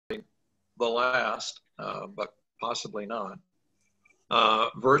the last, but possibly not.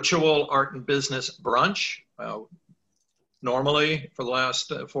 Virtual art and business brunch. Normally, for the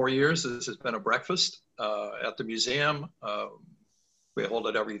last 4 years, this has been a breakfast at the museum. We hold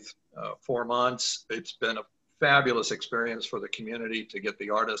it every 4 months. It's been a fabulous experience for the community to get the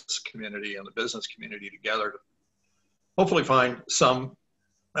artists community and the business community together to hopefully find some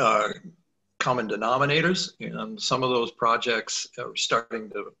common denominators. And some of those projects are starting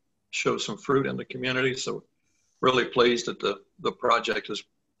to show some fruit in the community. So really pleased that the project is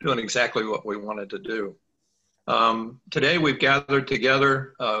doing exactly what we wanted to do. Today we've gathered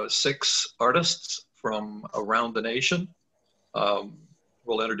together 6 artists from around the nation.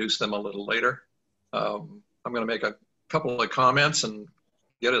 We'll introduce them a little later. I'm going to make a couple of comments and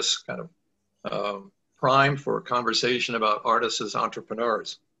get us kind of primed for a conversation about artists as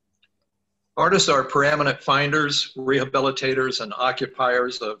entrepreneurs. Artists are preeminent finders, rehabilitators, and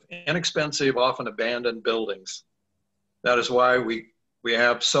occupiers of inexpensive, often abandoned buildings. That is why we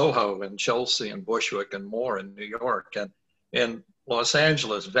have Soho and Chelsea and Bushwick and more in New York, and in Los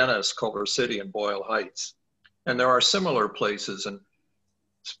Angeles, Venice, Culver City, and Boyle Heights. And there are similar places, and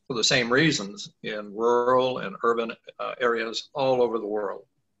for the same reasons, in rural and urban areas all over the world.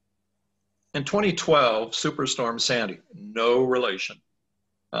 In 2012, Superstorm Sandy, no relation,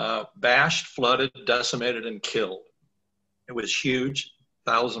 bashed, flooded, decimated, and killed. It was huge,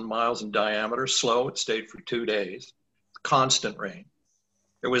 1,000 miles in diameter, slow. It stayed for 2 days, constant rain.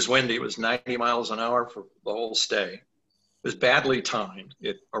 It was windy. It was 90 miles an hour for the whole stay. It was badly timed.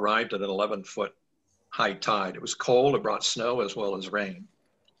 It arrived at an 11-foot high tide. It was cold. It brought snow as well as rain.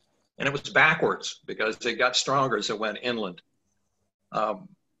 And it was backwards because it got stronger as it went inland. And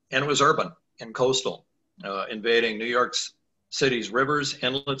it was urban and coastal, invading New York City's rivers,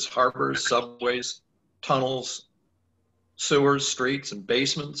 inlets, harbors, subways, tunnels, sewers, streets, and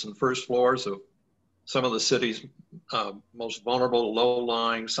basements and first floors of some of the city's most vulnerable,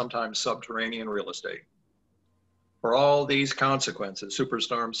 low-lying, sometimes subterranean real estate. For all these consequences,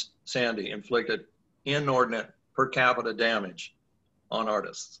 Superstorm Sandy inflicted inordinate per capita damage on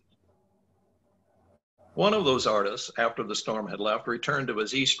artists. One of those artists, after the storm had left, returned to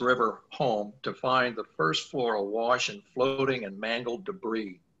his East River home to find the first floor awash in floating and mangled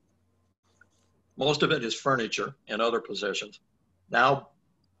debris. Most of it is furniture and other possessions, now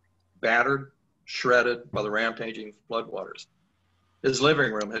battered, shredded by the rampaging floodwaters. His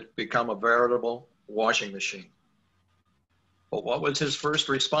living room had become a veritable washing machine. But what was his first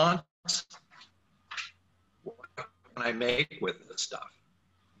response? What can I make with this stuff?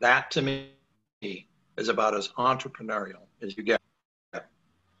 That to me is about as entrepreneurial as you get.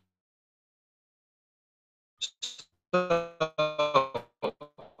 So,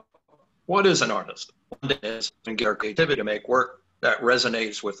 what is an artist? One is to get our creativity to make work that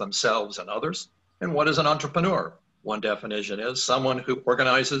resonates with themselves and others. And what is an entrepreneur? One definition is someone who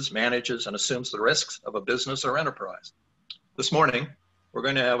organizes, manages, and assumes the risks of a business or enterprise. This morning, we're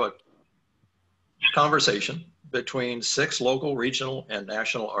going to have a conversation between 6 local, regional, and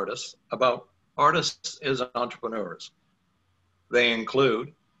national artists about artists as entrepreneurs. They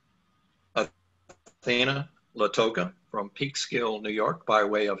include Athena Latoka from Peekskill, New York, by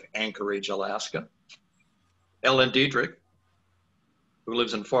way of Anchorage, Alaska. Ellen Diedrich, who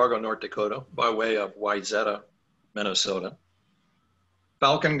lives in Fargo, North Dakota, by way of Wayzata, Minnesota.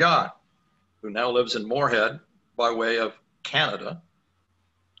 Falcon Gott, who now lives in Moorhead, by way of Canada.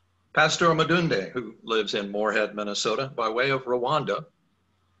 Pastor Madunde, who lives in Moorhead, Minnesota, by way of Rwanda.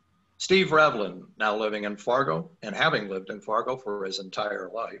 Steve Revlin, now living in Fargo and having lived in Fargo for his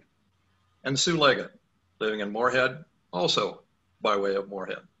entire life. And Sue Leggett, living in Moorhead, also by way of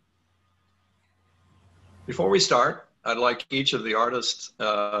Moorhead. Before we start, I'd like each of the artists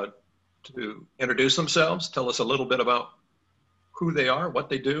to introduce themselves, tell us a little bit about who they are, what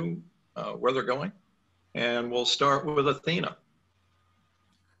they do, where they're going. And we'll start with Athena.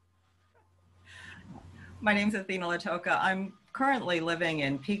 My name's Athena Latoka. I'm currently living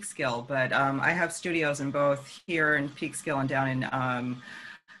in Peekskill, but I have studios in both here in Peekskill and down in,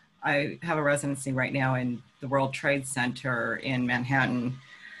 I have a residency right now in the World Trade Center in Manhattan.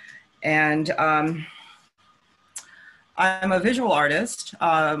 And I'm a visual artist.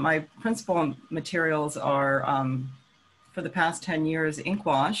 My principal materials are, for the past 10 years, ink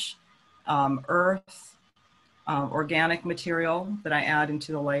wash, earth, organic material that I add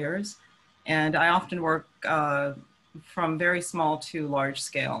into the layers. And I often work from very small to large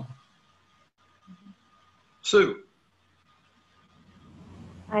scale. Sue.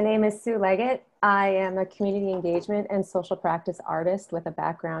 My name is Sue Leggett. I am a community engagement and social practice artist with a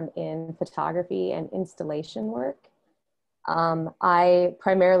background in photography and installation work. I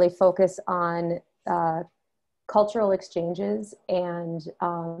primarily focus on cultural exchanges and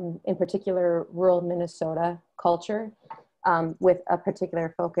in particular rural Minnesota culture, with a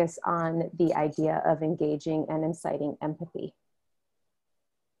particular focus on the idea of engaging and inciting empathy.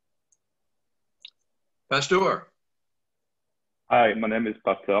 Pastor. Hi, my name is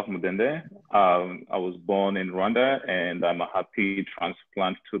Pastor Mudende. I was born in Rwanda, and I'm a happy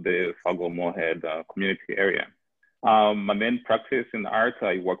transplant to the Fargo-Moorhead community area. My main practice in art,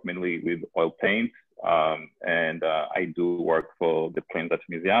 I work mainly with oil paint, and I do work for the Plains Art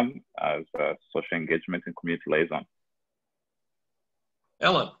Museum as a social engagement and community liaison.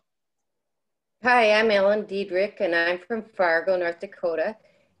 Ellen. Hi, I'm Ellen Diedrich, and I'm from Fargo, North Dakota.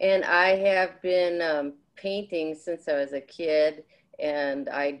 And I have been painting since I was a kid, and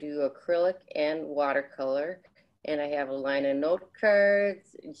I do acrylic and watercolor. And I have a line of note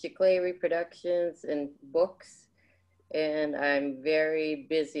cards, giclée reproductions, and books. And I'm very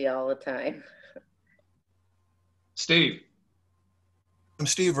busy all the time. Steve. I'm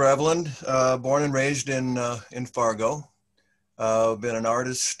Steve Revland, born and raised in Fargo. Been an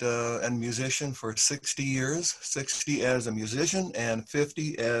artist and musician for 60 years, 60 as a musician and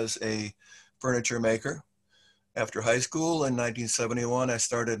 50 as a furniture maker. After high school in 1971, I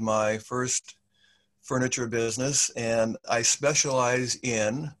started my first furniture business, and I specialize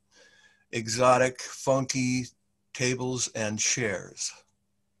in exotic, funky tables and chairs.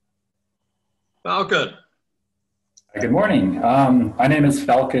 Falcon. Good morning. My name is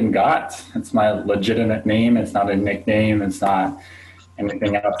Falcon Gott. It's my legitimate name. It's not a nickname. It's not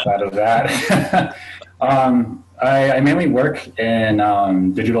anything outside of that. I mainly work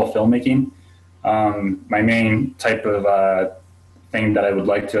in digital filmmaking. My main type of thing that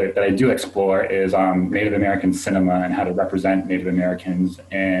I do explore is Native American cinema and how to represent Native Americans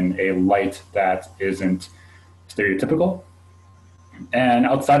in a light that isn't stereotypical. And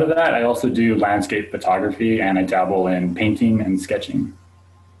outside of that, I also do landscape photography, and I dabble in painting and sketching.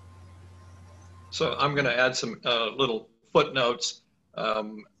 So I'm going to add some little footnotes.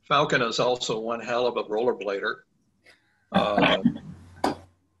 Falcon is also one hell of a rollerblader.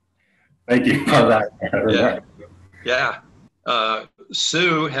 Thank you for that. Yeah.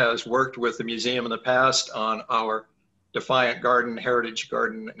 Sue has worked with the museum in the past on our Defiant Garden, Heritage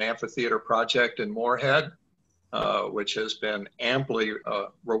Garden, and Amphitheater project in Moorhead, which has been amply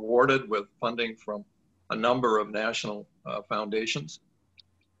rewarded with funding from a number of national foundations.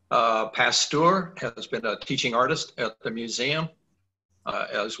 Pasteur has been a teaching artist at the museum,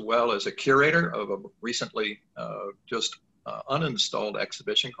 as well as a curator of a recently just uninstalled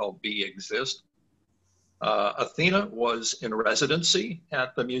exhibition called Be Exist. Athena was in residency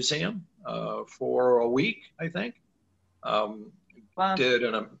at the museum for a week, I think. Wow. Did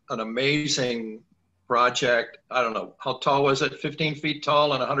an amazing project. I don't know, how tall was it? 15 feet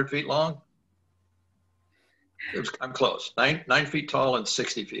tall and 100 feet long? I'm close, 9 feet tall and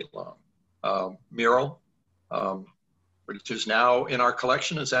 60 feet long. Mural, which is now in our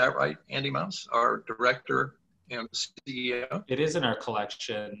collection. Is that right, Andy Mouse, our director and CEO? It is in our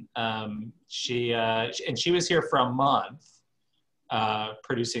collection. She was here for a month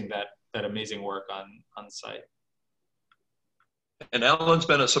producing that amazing work on site. And Ellen's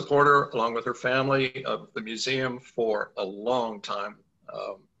been a supporter, along with her family, of the museum for a long time.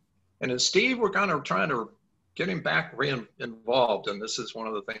 And as Steve, we're kind of trying to get him back involved, and this is one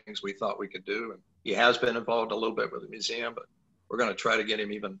of the things we thought we could do. And he has been involved a little bit with the museum, but we're going to try to get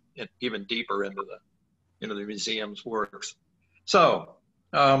him even deeper into the museum's works. So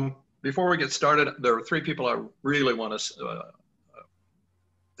before we get started, there are 3 people I really want to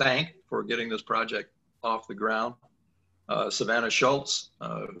thank for getting this project off the ground. Savannah Schultz,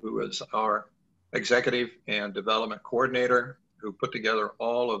 who is our executive and development coordinator, who put together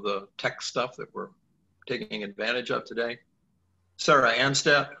all of the tech stuff that we're taking advantage of today. Sarah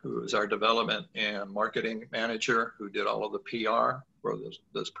Anstedt, who is our development and marketing manager, who did all of the PR for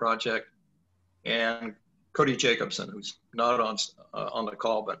this project. And Cody Jacobson, who's not on the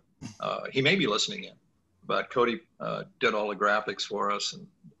call, but he may be listening in. But Cody did all the graphics for us and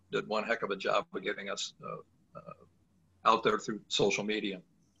did one heck of a job of getting us out there through social media.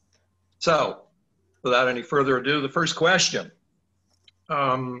 So without any further ado, the first question.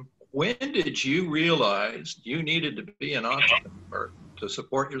 When did you realize you needed to be an entrepreneur to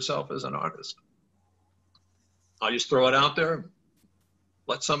support yourself as an artist? I'll just throw it out there.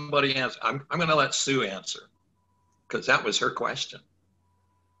 Let somebody answer. I'm going to let Sue answer, because that was her question.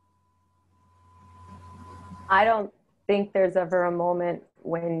 I don't think there's ever a moment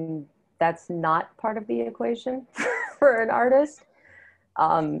when that's not part of the equation for an artist.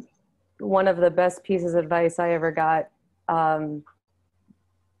 One of the best pieces of advice I ever got from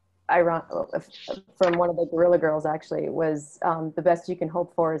one of the Gorilla Girls actually was the best you can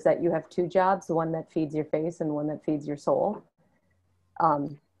hope for is that you have two jobs, one that feeds your face and one that feeds your soul.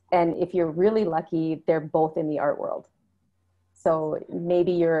 And if you're really lucky, they're both in the art world. So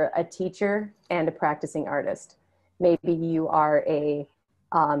maybe you're a teacher and a practicing artist. Maybe you are a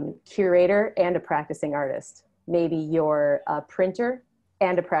curator and a practicing artist. Maybe you're a printer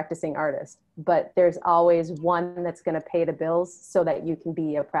and a practicing artist. But there's always one that's going to pay the bills so that you can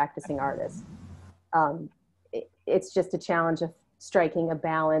be a practicing artist. It's just a challenge of striking a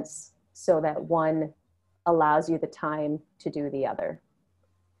balance so that one allows you the time to do the other.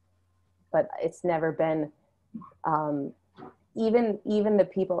 But it's never been, even the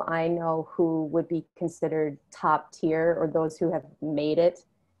people I know who would be considered top tier or those who have made it,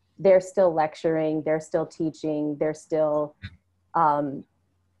 they're still lecturing, they're still teaching, they're still,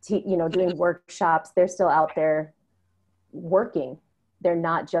 doing workshops. They're still out there working. They're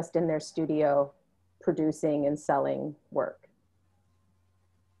not just in their studio producing and selling work.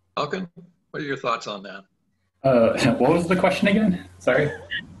 Falcon, what are your thoughts on that? What was the question again? Sorry.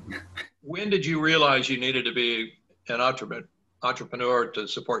 When did you realize you needed to be an entrepreneur to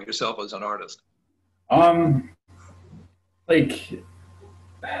support yourself as an artist? That's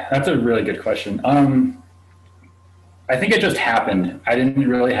a really good question. I think it just happened. I didn't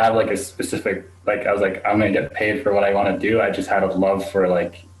really have like a specific, I was like, I'm going to get paid for what I want to do. I just had a love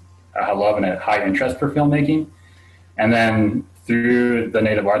and a high interest for filmmaking. And then through the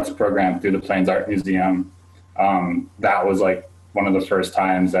Native Arts program, through the Plains Art Museum, that was like one of the first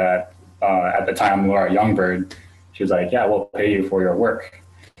times that at the time Laura Youngbird, she was like, yeah, we'll pay you for your work.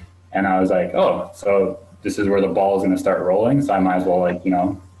 And I was like, oh, so this is where the ball is going to start rolling. So I might as well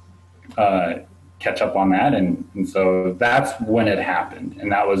catch up on that. And so that's when it happened.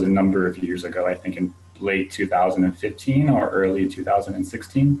 And that was a number of years ago, I think in late 2015 or early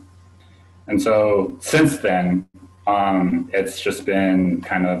 2016. And so since then, it's just been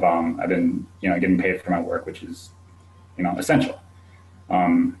kind of, I've been, getting paid for my work, which is, essential.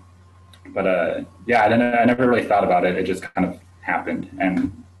 I never really thought about it. It just kind of happened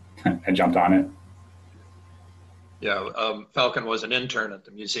and I jumped on it. Yeah, Falcon was an intern at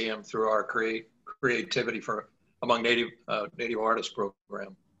the museum through our creativity among Native Artists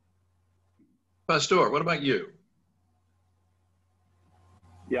program. Pastor, what about you?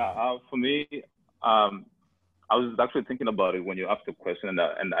 Yeah, for me, I was actually thinking about it when you asked the question,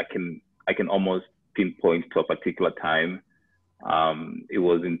 and I can almost pinpoint to a particular time. It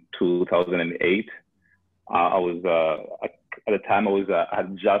was in 2008. I was at the time I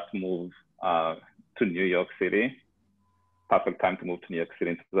had just moved to New York City. Perfect time to move to New York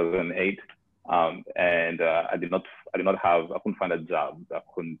City in 2008. And I couldn't find a job.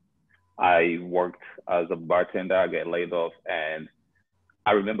 I worked as a bartender, I got laid off. And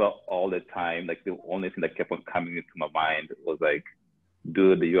I remember all the time, like the only thing that kept on coming into my mind was like,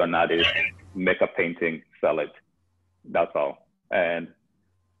 dude, you're an artist, make a painting, sell it. That's all. And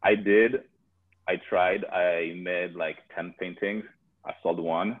I did. I tried. I made like 10 paintings. I sold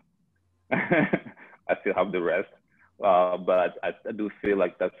one. I still have the rest. But I do feel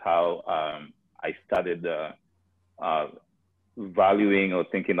like that's how I started valuing or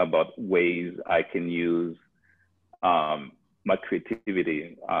thinking about ways I can use my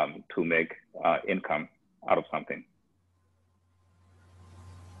creativity to make income out of something.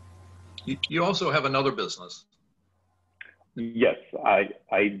 You also have another business. Yes,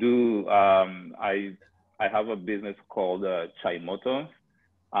 I do. I have a business called Chai Moto.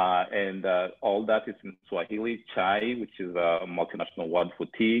 And all that is in Swahili. Chai, which is a multinational word for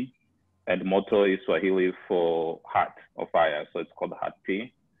tea, and moto is Swahili for heart or fire, so it's called heart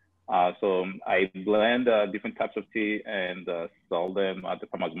tea. So I blend different types of tea and sell them at the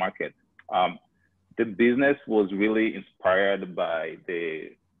farmers market. The business was really inspired by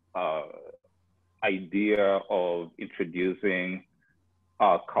the idea of introducing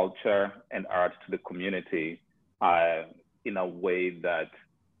culture and art to the community in a way that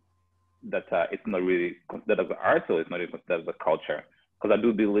it's not really considered as art, so it's not even considered as a culture. Because I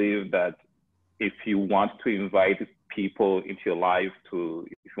do believe that if you want to invite people into your life, if you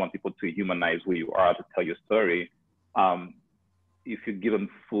want people to humanize who you are, to tell your story, if you give them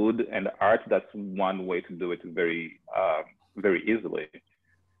food and art, that's one way to do it very, very easily.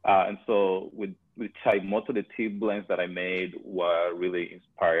 And so with Chai Moto, the tea blends that I made were really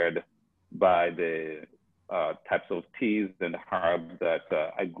inspired by the types of teas and herbs that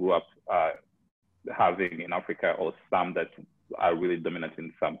I grew up having in Africa, or some that are really dominant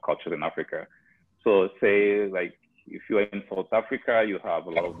in some cultures in Africa. So say like if you're in South Africa, you have a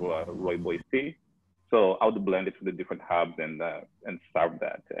lot of rooibos tea. So I would blend it with the different herbs and serve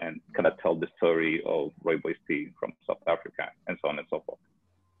that and kind of tell the story of rooibos tea from South Africa and so on and so forth.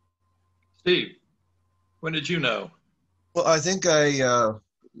 Steve, when did you know? Well, I think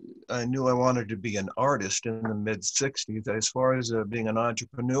I knew I wanted to be an artist in the mid 60s. As far as being an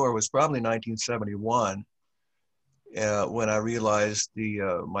entrepreneur, it was probably 1971 when I realized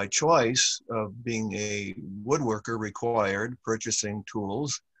my choice of being a woodworker required purchasing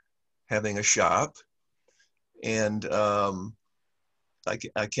tools, having a shop, and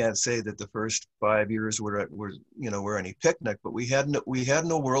I can't say that the first 5 years were any picnic, but we had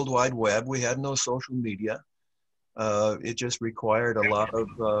no World Wide Web, we had no social media. It just required a lot of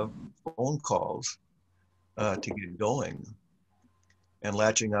phone calls to get going, and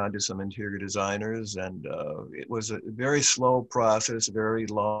latching on to some interior designers. And it was a very slow process, a very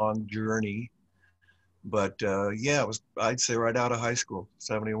long journey. But yeah, it was, I'd say, right out of high school,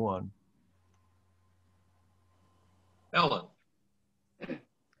 71. Ellen.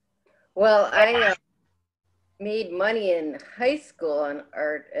 Well, I made money in high school on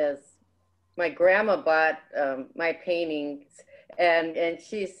art as my grandma bought my paintings, and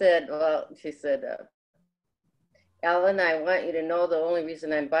she said, Ellen, I want you to know the only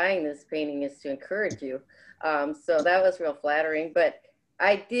reason I'm buying this painting is to encourage you. So that was real flattering. But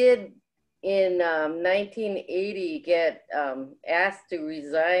I did in 1980 get asked to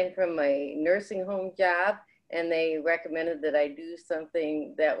resign from my nursing home job, and they recommended that I do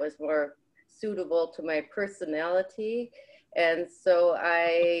something that was more suitable to my personality. And so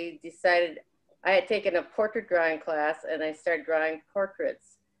I decided, I had taken a portrait drawing class and I started drawing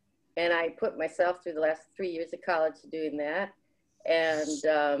portraits. And I put myself through the last 3 years of college doing that.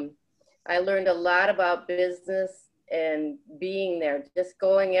 And I learned a lot about business and being there, just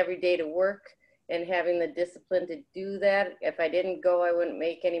going every day to work and having the discipline to do that. If I didn't go, I wouldn't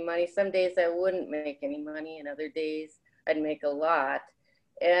make any money. Some days I wouldn't make any money, and other days I'd make a lot.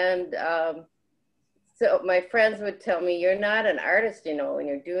 And so my friends would tell me, you're not an artist, you know, when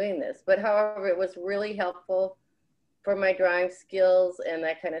you're doing this. But however, it was really helpful for my drawing skills and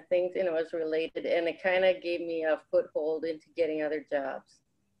that kind of thing, and it was related, and it kind of gave me a foothold into getting other jobs.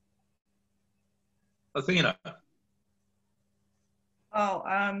 Athena. Oh,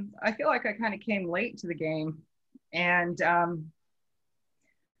 I feel like I kind of came late to the game. And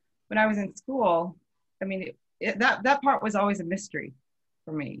when I was in school, I mean, that part was always a mystery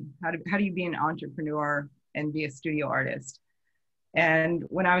for me. How do you be an entrepreneur and be a studio artist? And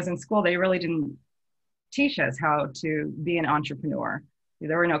when I was in school, they really didn't teach us how to be an entrepreneur.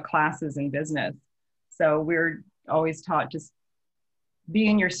 There were no classes in business. So we're always taught just be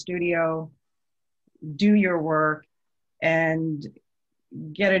in your studio, do your work, and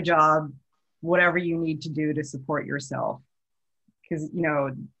get a job, whatever you need to do to support yourself. Because, you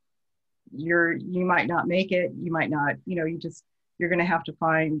know, you might not make it, you might not, you know, you're going to have to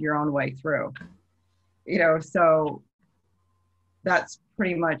find your own way through, you know. So that's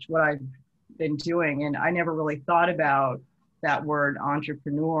pretty much what I've been doing. And I never really thought about that word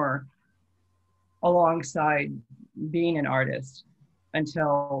entrepreneur alongside being an artist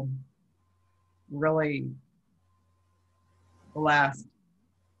until really the last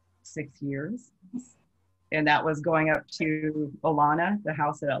 6 years. And that was going up to Alana, the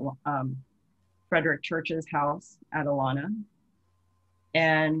house at Frederick Church's house at Alana.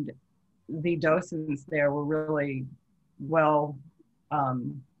 And the docents there were really well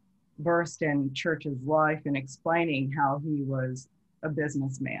versed in Church's life and explaining how he was a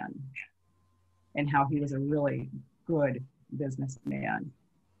businessman and how he was a really good businessman.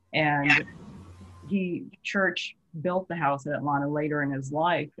 And Church built the house at Atlanta later in his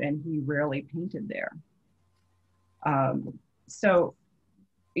life, and he rarely painted there. So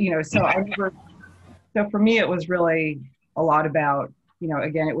for me, it was really a lot about, you know,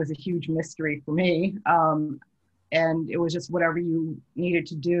 again, it was a huge mystery for me. And it was just whatever you needed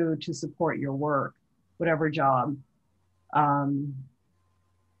to do to support your work, whatever job. And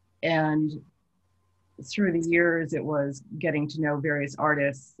through the years, it was getting to know various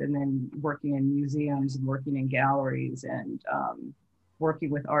artists and then working in museums and working in galleries and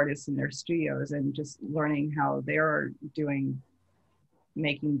working with artists in their studios and just learning how they're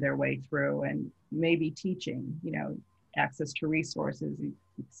making their way through, and maybe teaching, you know, access to resources and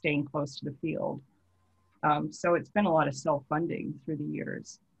staying close to the field. So it's been a lot of self-funding through the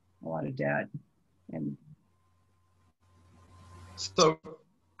years, a lot of debt. And so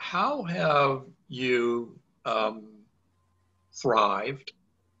how have you thrived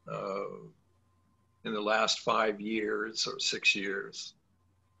in the last 5 years or 6 years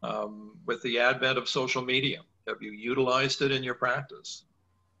with the advent of social media? Have you utilized it in your practice?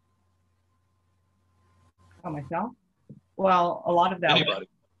 Oh, myself? Well, a lot of that. Anybody?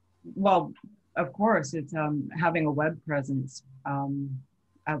 Well, of course, it's having a web presence,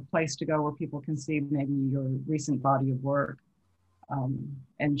 a place to go where people can see maybe your recent body of work,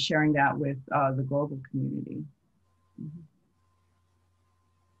 and sharing that with the global community. Mm-hmm.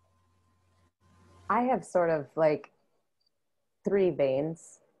 I have sort of like three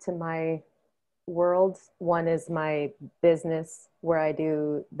veins to my world. One is my business, where I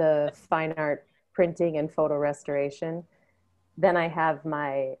do the fine art printing and photo restoration. Then I have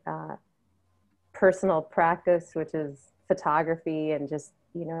my personal practice, which is photography and just,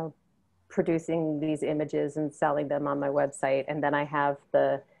 you know, producing these images and selling them on my website. And then I have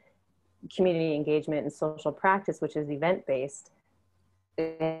the community engagement and social practice, which is event-based.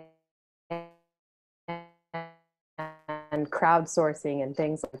 And crowdsourcing and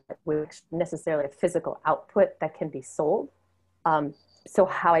things like that, which necessarily a physical output that can be sold. So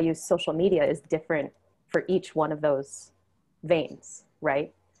how I use social media is different for each one of those veins,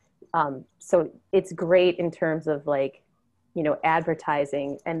 right? So it's great in terms of like, you know,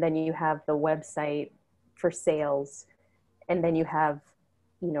 advertising, and then you have the website for sales, and then you have,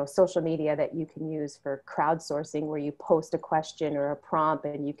 you know, social media that you can use for crowdsourcing, where you post a question or a prompt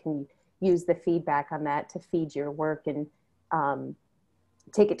and you can use the feedback on that to feed your work and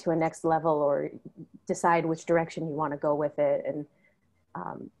take it to a next level or decide which direction you want to go with it. And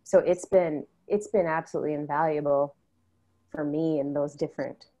so it's been absolutely invaluable for me in those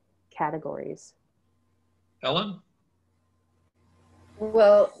different categories. Ellen?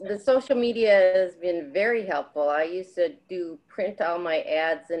 Well, the social media has been very helpful. I used to print all my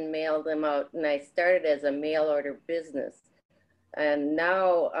ads and mail them out, and I started as a mail order business. And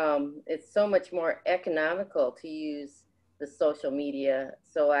now it's so much more economical to use the social media.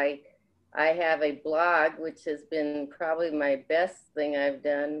 So I have a blog, which has been probably my best thing I've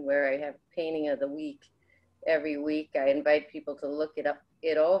done, where I have painting of the week every week. I invite people to look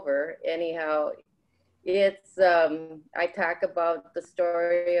it over. Anyhow, it's I talk about the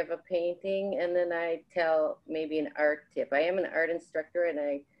story of a painting, and then I tell maybe an art tip. I am an art instructor, and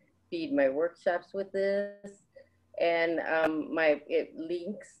I feed my workshops with this. And it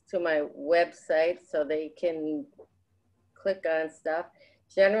links to my website so they can click on stuff.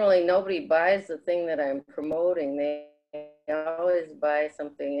 Generally, nobody buys the thing that I'm promoting. They always buy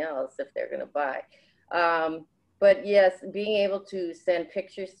something else if they're going to buy. But yes, being able to send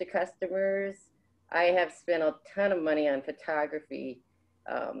pictures to customers. I have spent a ton of money on photography.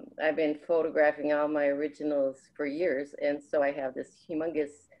 I've been photographing all my originals for years, and so I have this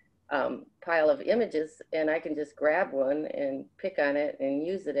humongous pile of images, and I can just grab one and pick on it and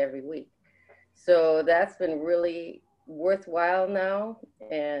use it every week. So that's been really worthwhile now,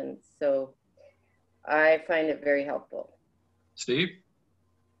 and so I find it very helpful. Steve?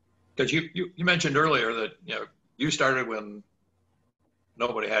 Because you mentioned earlier that, you know, you started when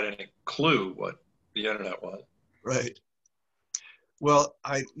nobody had any clue what the internet was. Right. Well,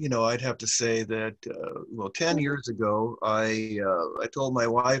 I'd have to say that, 10 years ago, I told my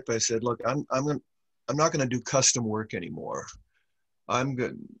wife, I said, look, I'm not going to do custom work anymore. I'm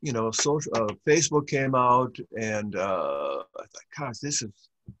good. You know, Facebook came out, and I thought, gosh,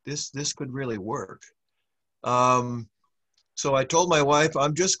 this could really work. So I told my wife,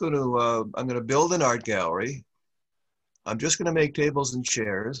 I'm going to build an art gallery. I'm just going to make tables and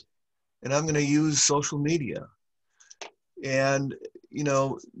chairs, and I'm going to use social media. And, you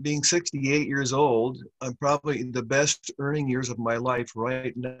know, being 68 years old, I'm probably in the best earning years of my life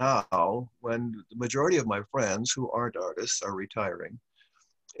right now, when the majority of my friends who aren't artists are retiring.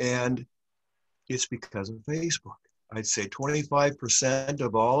 And it's because of Facebook. I'd say 25%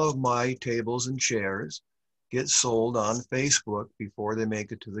 of all of my tables and chairs get sold on Facebook before they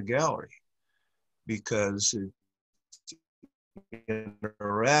make it to the gallery, because it's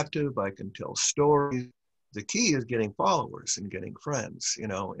interactive. I can tell stories. The key is getting followers and getting friends, you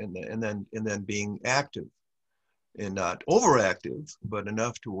know, and then being active, and not overactive, but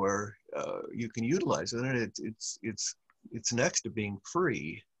enough to where you can utilize it. And it's next to being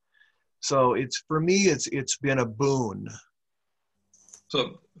free. So for me, it's been a boon.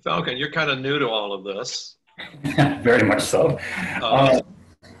 So Falcon, you're kind of new to all of this. Very much so.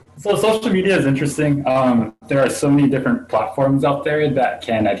 So social media is interesting. There are so many different platforms out there that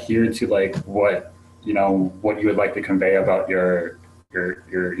can adhere to like what you would like to convey about your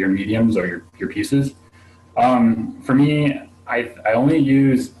mediums or your pieces. For me, I only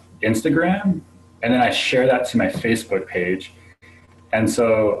use Instagram, and then I share that to my Facebook page. And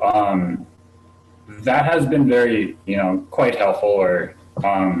so that has been very, quite helpful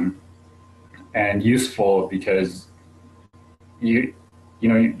and useful, because you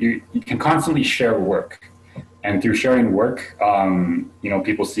can constantly share work. And through sharing work,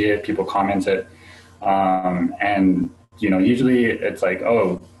 people see it, people comment it. And, usually it's like,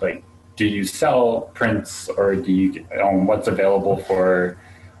 oh, like, do you sell prints, or do you, what's available for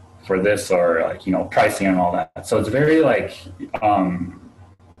this, or like, pricing and all that. So it's very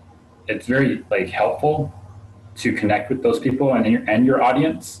helpful to connect with those people and your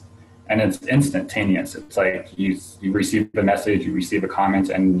audience. And it's instantaneous. It's like you receive a message, you receive a comment,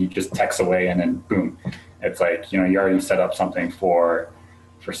 and you just text away, and then boom. It's like, you already set up something for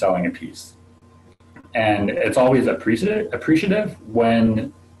selling a piece. And it's always appreciative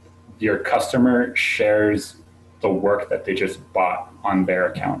when your customer shares the work that they just bought on their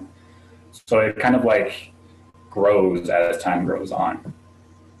account. So it kind of like grows as time goes on.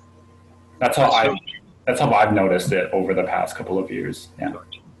 That's how I've noticed it over the past couple of years. Yeah.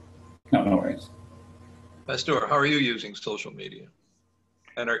 No worries. Pastor, how are you using social media?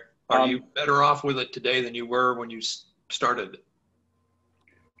 And are you better off with it today than you were when you started it?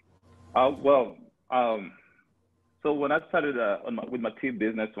 So when I started with my tea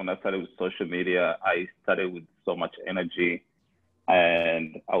business, when I started with social media, I started with so much energy,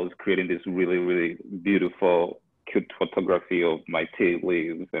 and I was creating this really, really beautiful, cute photography of my tea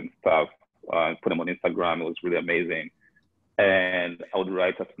leaves and stuff. Put them on Instagram. It was really amazing. And I would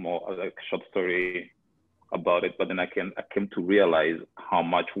write a short story about it, but then I came to realize how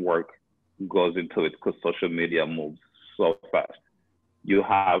much work goes into it, because social media moves so fast. You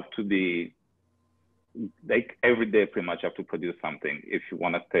have to be, like, every day pretty much have to produce something if you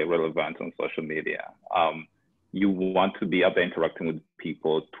want to stay relevant on social media. You want to be out there interacting with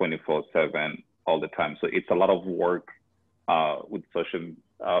people 24/7 all the time. So it's a lot of work with social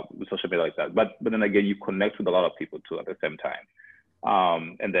media like that. But then again, you connect with a lot of people too at the same time.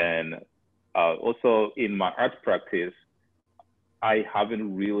 And then also in my art practice, I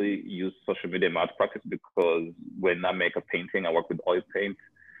haven't really used social media in my art practice, because when I make a painting, I work with oil paint.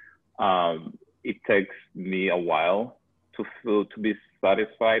 It takes me a while to be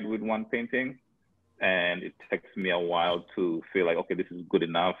satisfied with one painting. And it takes me a while to feel like, okay, this is good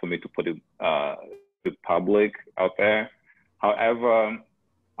enough for me to put it to public out there. However,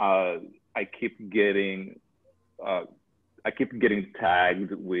 I keep getting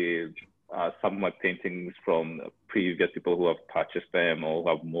tagged with some of my paintings from previous people who have purchased them or who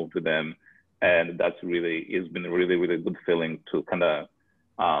have moved to them, and it's been a really, really good feeling to kind of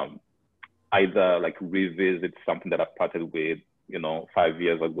either like revisit something that I started with 5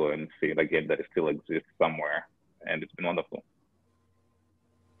 years ago and see it again, that it still exists somewhere, and it's been wonderful.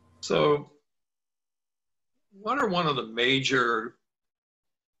 So what are one of the major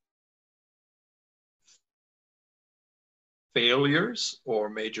failures or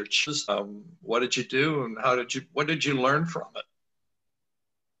major challenges? What did you do, and what did you learn from it?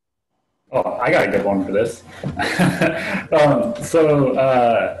 Oh, I got a good one for this.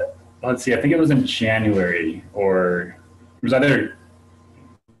 Let's see, I think it was in January, or it was either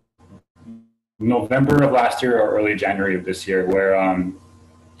November of last year or early January of this year, where I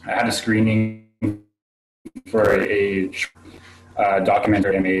had a screening for a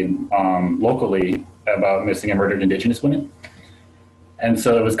documentary I made locally about missing and murdered Indigenous women. And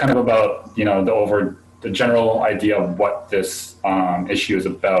so it was kind of about, the general idea of what this issue is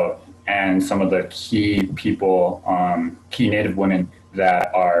about, and some of the key people, key Native women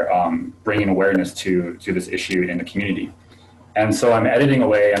that are bringing awareness to this issue in the community. And so I'm editing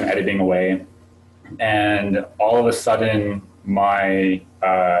away, and all of a sudden my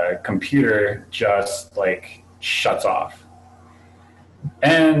computer just like shuts off.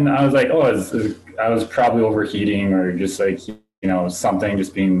 And I was like, I was probably overheating, or just like, something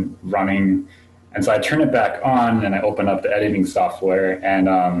just being running. And so I turn it back on and I open up the editing software,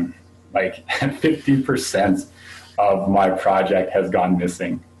 and like 50% of my project has gone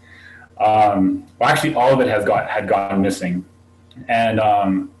missing. Well, actually all of it had gone missing. And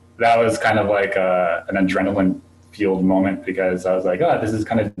that was kind of like an adrenaline fueled moment, because I was like, this is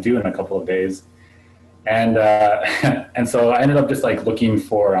kind of due in a couple of days. And and so I ended up just like looking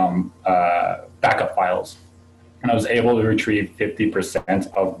for backup files, and I was able to retrieve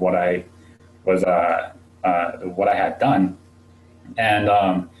 50% of what I was what I had done.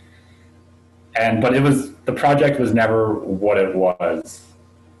 But the project was never what it was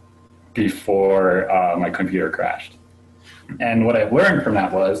before my computer crashed. And what I learned from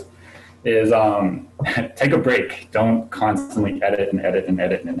that is take a break. Don't constantly edit and edit and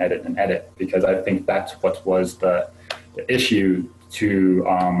edit and edit and edit, because I think that's what was the issue to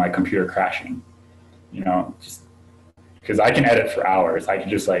my computer crashing. Just because I can edit for hours. I can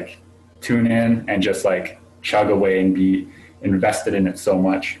just like tune in and just like chug away and be invested in it so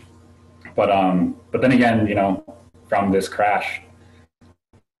much. But But then again, you know, from this crash,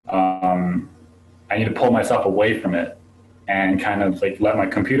 I need to pull myself away from it and kind of like let my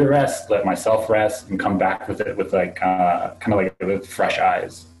computer rest, let myself rest, and come back with it with like kind of like with fresh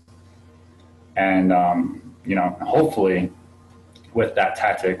eyes. And you know, hopefully with that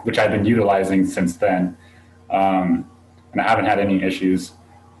tactic, which I've been utilizing since then, and I haven't had any issues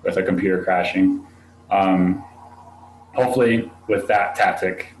with a computer crashing. Hopefully with that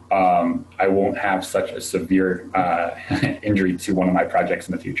tactic, I won't have such a severe injury to one of my projects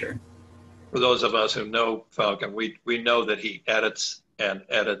in the future. For those of us who know Falcon, we know that he edits and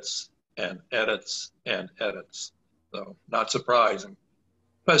edits and edits and edits. So not surprising.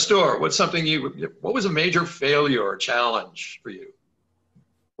 Pastor, what was a major failure or challenge for you?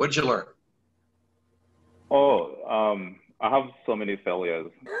 What did you learn? I have so many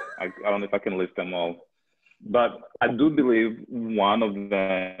failures. I don't know if I can list them all, but I do believe one of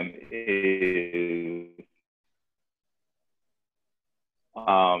them is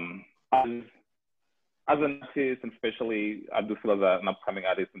as an artist, and especially I do feel as an upcoming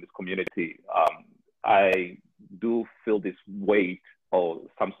artist in this community, I do feel this weight or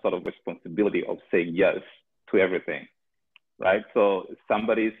some sort of responsibility of saying yes to everything, right? So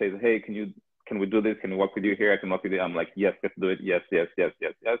somebody says, hey, can we do this? Can we work with you here? I can work with you. I'm like, yes, let's do it. Yes, yes, yes,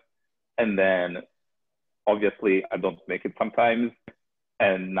 yes, yes. And then obviously I don't make it sometimes.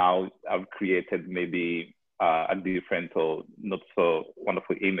 And now I've created maybe a different or not so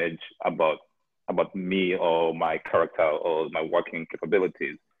wonderful image about me or my character or my working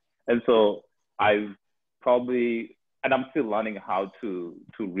capabilities. And so I've probably, and I'm still learning how to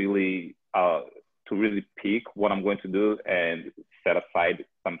really pick what I'm going to do and set aside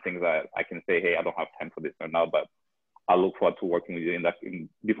some things that I can say, hey, I don't have time for this right now, but I look forward to working with you in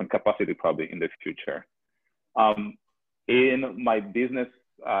different capacity probably in the future. In my business,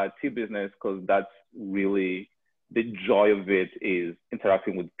 tea business, because that's really the joy of it, is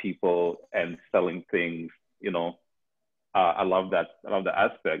interacting with people and selling things. You know, I love that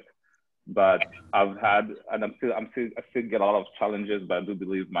aspect. But I've had, and I still get a lot of challenges. But I do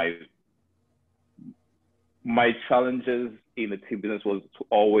believe my challenges in the tea business was to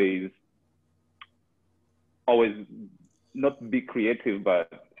always not be creative,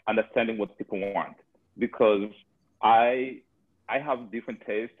 but understanding what people want, because I have different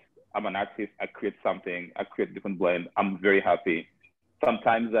tastes. I'm an artist. I create something. I create different blend. I'm very happy.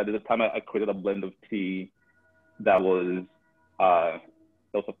 Sometimes there's a time I created a blend of tea that was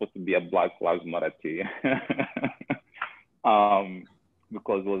supposed to be a Black Lives Matter tea, because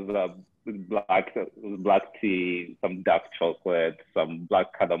it was black tea, some dark chocolate, some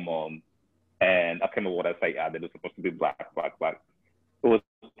black cardamom, and I can't remember what else I added. It was supposed to be black. It was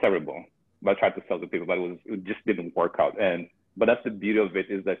terrible. But I tried to sell to people, but it just didn't work out. But that's the beauty of it,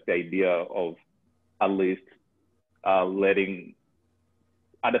 is that the idea of at least understanding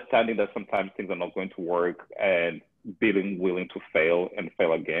that sometimes things are not going to work, and being willing to fail and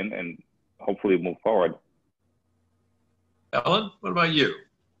fail again and hopefully move forward. Ellen, what about you?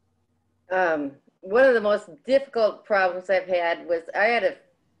 One of the most difficult problems I've had was I had a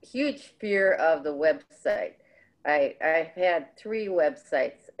huge fear of the website. I had 3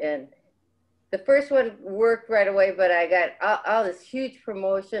 websites, and the first one worked right away, but I got all this huge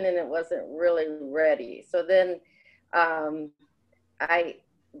promotion and it wasn't really ready. So then the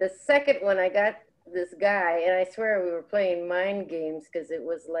second one, I got this guy, and I swear we were playing mind games, because it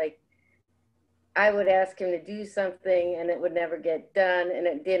was like I would ask him to do something and it would never get done, and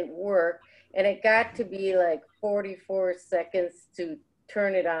it didn't work. And it got to be like 44 seconds to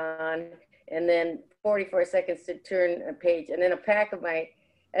turn it on, and then 44 seconds to turn a page, and then a pack of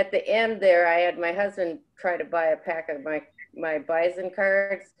at the end there, I had my husband try to buy a pack of my Bison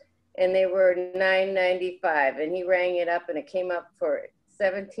cards, and they were $9.95, and he rang it up, and it came up for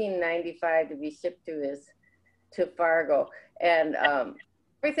 $17.95 to be shipped to Fargo. And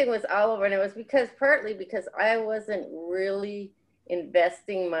everything was all over, and it was partly because I wasn't really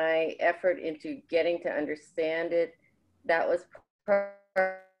investing my effort into getting to understand it. That was part.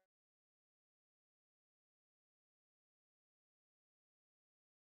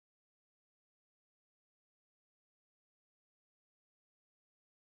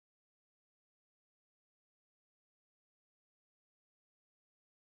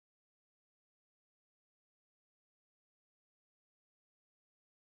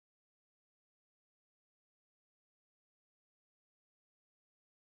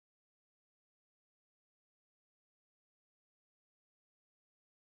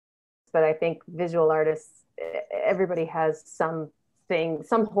 But I think visual artists, everybody has some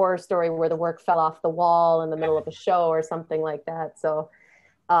horror story where the work fell off the wall in the middle of a show or something like that. So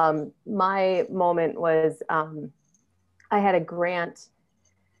My moment was I had a grant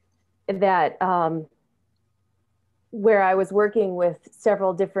that where I was working with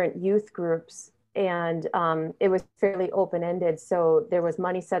several different youth groups, and it was fairly open-ended. So there was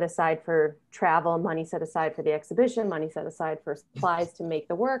money set aside for travel, money set aside for the exhibition, money set aside for supplies to make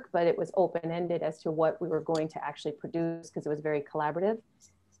the work, but it was open-ended as to what we were going to actually produce because it was very collaborative.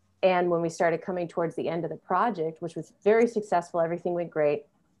 And when we started coming towards the end of the project, which was very successful, everything went great,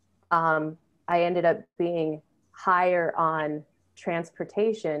 I ended up being higher on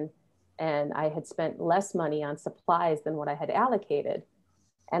transportation, and I had spent less money on supplies than what I had allocated.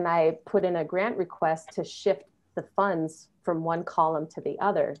 And I put in a grant request to shift the funds from one column to the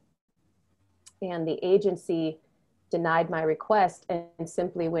other. And the agency denied my request and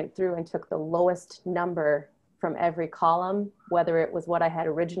simply went through and took the lowest number from every column, whether it was what I had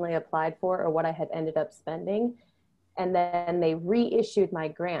originally applied for or what I had ended up spending. And then they reissued my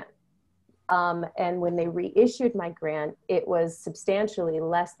grant. And when they reissued my grant, it was substantially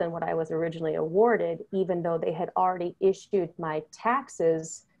less than what I was originally awarded, even though they had already issued my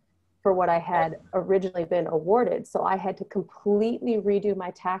taxes for what I had originally been awarded. So I had to completely redo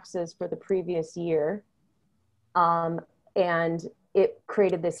my taxes for the previous year. And it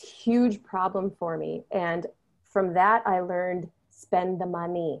created this huge problem for me. And from that, I learned spend the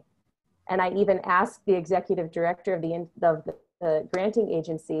money. And I even asked the executive director of the granting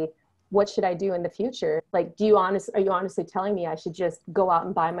agency, what should I do in the future? Like, are you honestly telling me I should just go out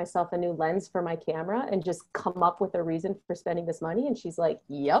and buy myself a new lens for my camera and just come up with a reason for spending this money? And she's like,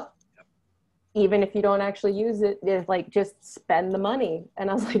 yep. Even if you don't actually use it, it's like, just spend the money. And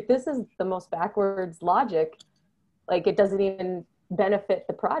I was like, this is the most backwards logic. Like, it doesn't even benefit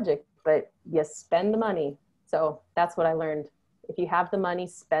the project, but you spend the money. So that's what I learned. If you have the money,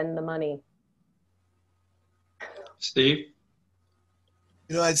 spend the money. Steve?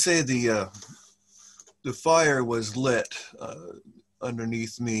 You know, I'd say the fire was lit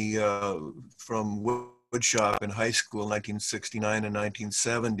underneath me from woodshop in high school, 1969 and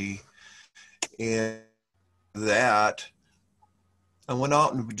 1970. And that, I went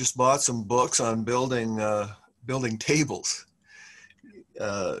out and just bought some books on building tables.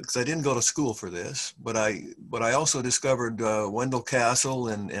 Because I didn't go to school for this, but I also discovered Wendell Castle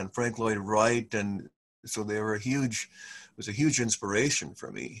and Frank Lloyd Wright, and so they were was a huge inspiration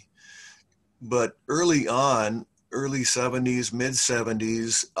for me. But early on, early 70s, mid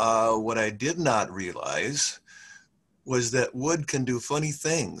 70s, what I did not realize was that wood can do funny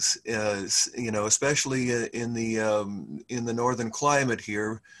things, you know, especially in the northern climate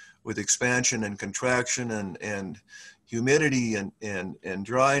here, with expansion and contraction and humidity and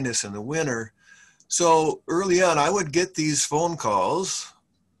dryness in the winter. So early on, I would get these phone calls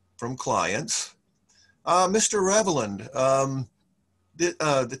from clients. Mr. Reveland,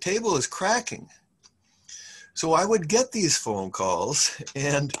 the table is cracking. So I would get these phone calls,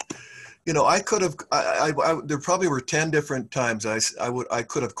 and you know, I could have. There probably were 10 different times I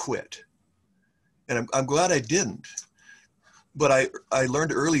could have quit, and I'm glad I didn't. But I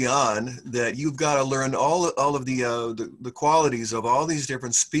learned early on that you've got to learn all of the qualities of all these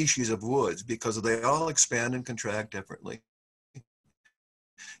different species of woods, because they all expand and contract differently.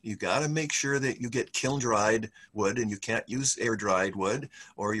 You got to make sure that you get kiln dried wood, and you can't use air dried wood,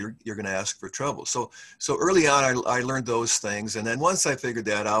 or you're going to ask for trouble. So early on, I learned those things, and then once I figured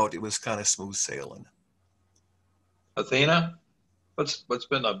that out, it was kind of smooth sailing. Athena, what's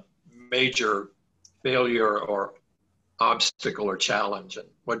been a major failure or obstacle or challenge, and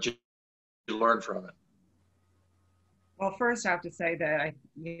what did you learn from it? Well, first I have to say that I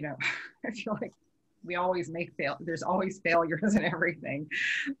feel like we always there's always failures in everything.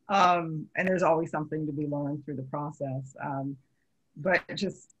 And there's always something to be learned through the process. But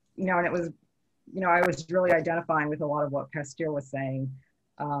just, and it was, I was really identifying with a lot of what Pasteur was saying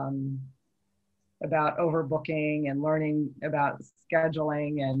about overbooking and learning about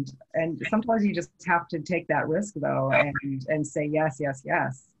scheduling. And sometimes you just have to take that risk though, and say, yes, yes,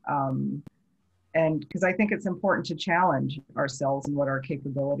 yes. And because I think it's important to challenge ourselves and what our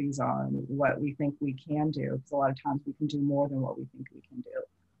capabilities are and what we think we can do. Because a lot of times we can do more than what we think we can do.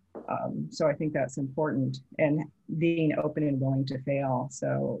 So I think that's important, and being open and willing to fail.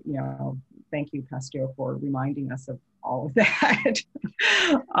 So, thank you, Pasteur, for reminding us of all of that.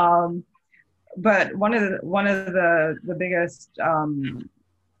 But one of the biggest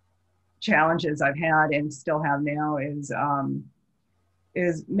challenges I've had and still have now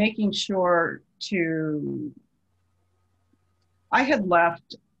is making sure I had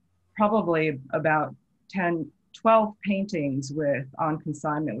left probably about 12 paintings on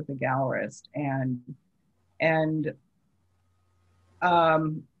consignment with a gallerist, and I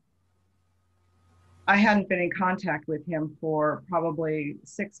hadn't been in contact with him for probably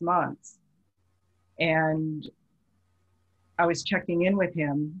 6 months. And I was checking in with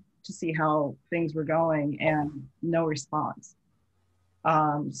him to see how things were going, and no response.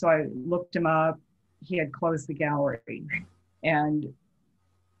 So I looked him up. He had closed the gallery and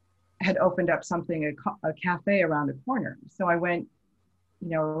had opened up something, a cafe around the corner. So I went,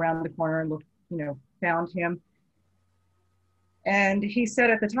 around the corner and looked, found him. And he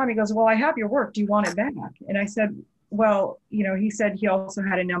said at the time, he goes, "Well, I have your work. Do you want it back?" And I said, well, he said he also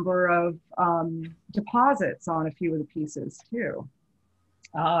had a number of deposits on a few of the pieces too.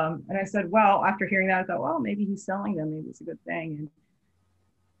 And I said, well, after hearing that, I thought, well, maybe he's selling them. Maybe it's a good thing.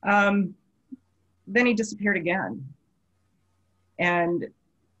 And then he disappeared again. And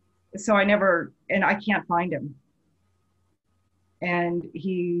so I can't find him. And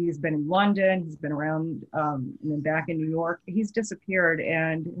he's been in London, he's been around, and then back in New York. He's disappeared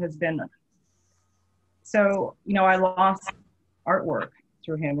and has been, so, I lost artwork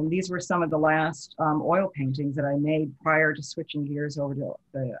through him. And these were some of the last oil paintings that I made prior to switching gears over to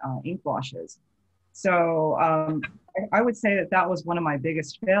the ink washes. So I would say that was one of my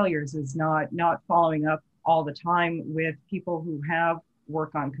biggest failures, is not following up all the time with people who have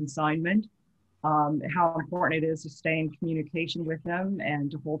work on consignment. How important it is to stay in communication with them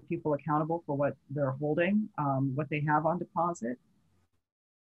and to hold people accountable for what they're holding, what they have on deposit.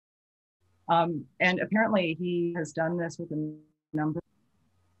 And apparently he has done this with a number,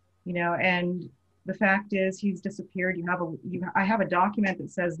 and the fact is he's disappeared. I have a document that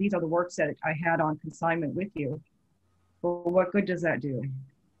says these are the works that I had on consignment with you. Well, what good does that do?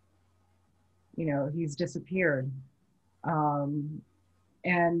 He's disappeared.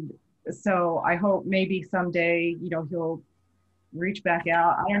 And so I hope maybe someday, he'll reach back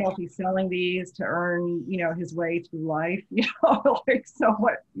out. I don't know if he's selling these to earn, his way through life, like, so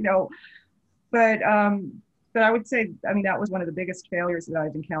what, but I would say, that was one of the biggest failures that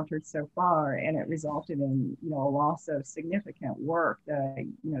I've encountered so far. And it resulted in, a loss of significant work that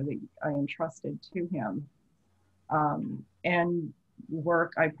I entrusted to him. And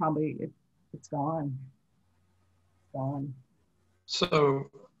work, it's gone. It's gone. So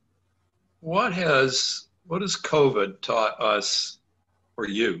what has COVID taught us, or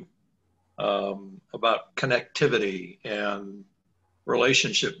you, about connectivity and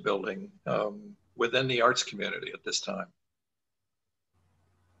relationship building within the arts community at this time?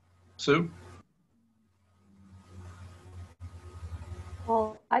 Sue?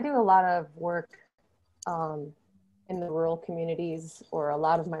 Well, I do a lot of work in the rural communities, or a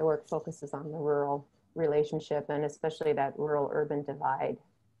lot of my work focuses on the rural relationship, and especially that rural-urban divide.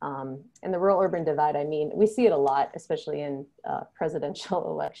 And the rural-urban divide, we see it a lot, especially in presidential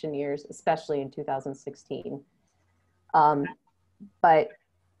election years, especially in 2016. But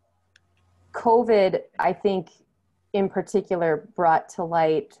COVID, I think, in particular, brought to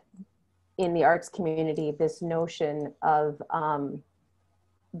light in the arts community this notion of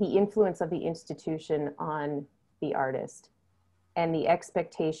the influence of the institution on the artist, and the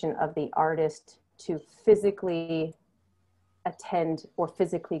expectation of the artist to physically attend or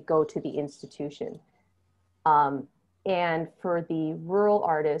physically go to the institution. And for the rural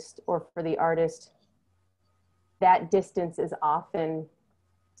artist, or for the artist, that distance is often,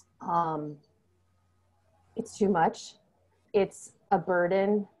 it's too much. It's a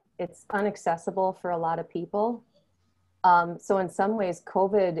burden. It's inaccessible for a lot of people. So in some ways,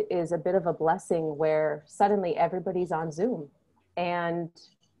 COVID is a bit of a blessing, where suddenly everybody's on Zoom, and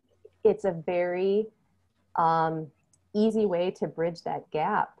it's a very easy way to bridge that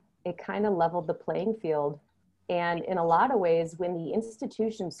gap. It kind of leveled the playing field. And in a lot of ways, when the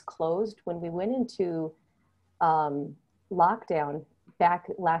institutions closed, when we went into lockdown back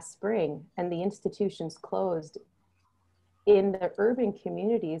last spring, and the institutions closed, in the urban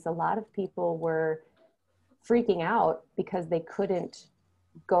communities, a lot of people were freaking out because they couldn't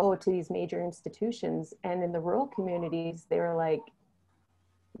go to these major institutions. And in the rural communities, they were like,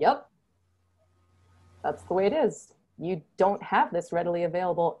 yep, that's the way it is. You don't have this readily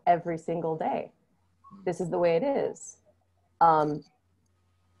available every single day. This is the way it is.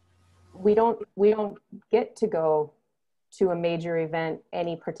 We don't get to go to a major event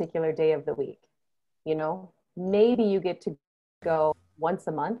any particular day of the week. Maybe you get to go once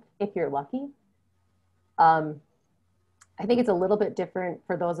a month if you're lucky. I think it's a little bit different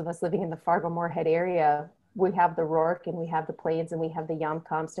for those of us living in the Fargo-Moorhead area. We have the Rourke, and we have the Plains, and we have the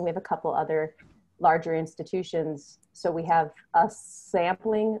Yomkamps, and we have a couple other larger institutions. So we have a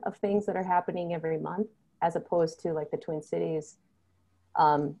sampling of things that are happening every month, as opposed to like the Twin Cities,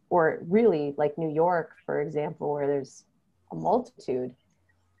 or really like New York, for example, where there's a multitude.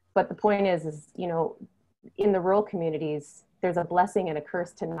 But the point is, you know, in the rural communities, there's a blessing and a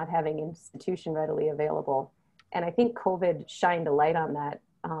curse to not having institution readily available. And I think COVID shined a light on that,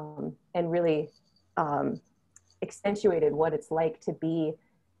 and really accentuated what it's like to be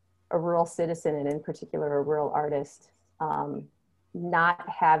a rural citizen, and in particular a rural artist, not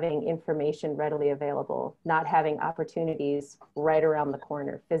having information readily available, not having opportunities right around the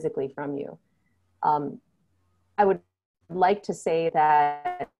corner physically from you. I would like to say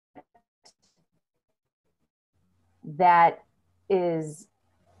that that is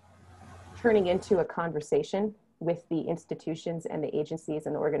turning into a conversation with the institutions and the agencies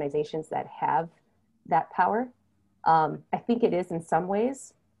and the organizations that have that power. I think it is in some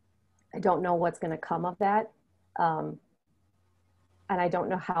ways. I don't know what's going to come of that. And I don't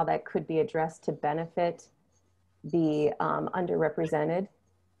know how that could be addressed to benefit the underrepresented.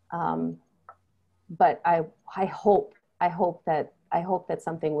 But I hope that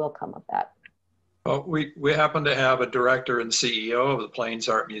something will come of that. Well, we happen to have a director and CEO of the Plains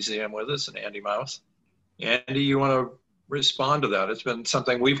Art Museum with us, and Andy Mouse. Andy, you want to respond to that? It's been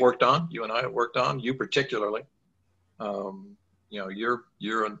something we've worked on. You and I have worked on. You particularly. You know,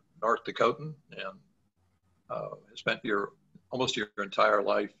 you're a North Dakotan and spent almost your entire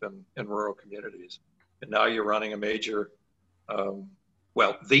life in rural communities, and now you're running a major,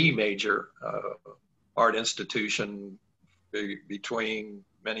 the major art institution between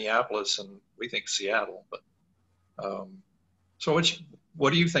Minneapolis and we think Seattle. But so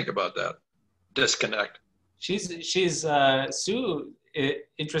what do you think about that disconnect? She's Sue,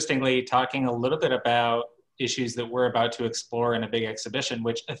 interestingly, talking a little bit about issues that we're about to explore in a big exhibition,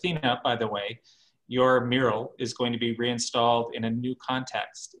 which Athena, by the way, your mural is going to be reinstalled in a new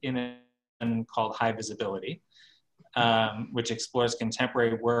context called High Visibility, which explores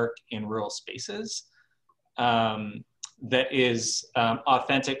contemporary work in rural spaces that is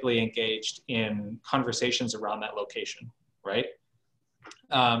authentically engaged in conversations around that location, right?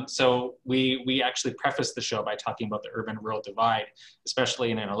 So we actually preface the show by talking about the urban-rural divide,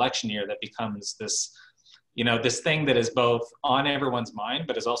 especially in an election year that becomes this, you know, this thing that is both on everyone's mind,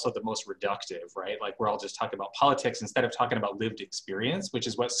 but is also the most reductive, right? Like we're all just talking about politics instead of talking about lived experience, which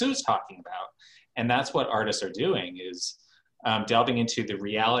is what Sue's talking about. And that's what artists are doing, is delving into the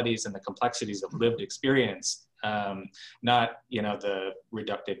realities and the complexities of lived experience, not, you know, the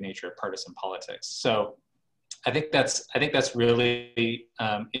reductive nature of partisan politics. So I think that's really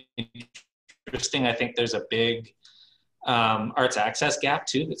interesting. I think there's a big arts access gap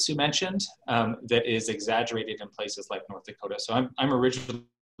too that Sue mentioned, that is exaggerated in places like North Dakota. So I'm originally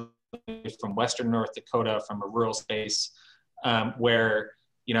from Western North Dakota, from a rural space where,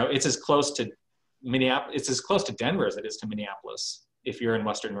 you know, it's as close to Minneapolis, it's as close to Denver as it is to Minneapolis if you're in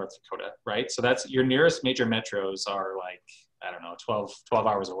Western North Dakota, right? So that's your nearest major metros are like, I don't know, 12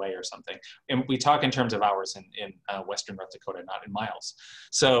 hours away or something. And we talk in terms of hours in Western North Dakota, not in miles.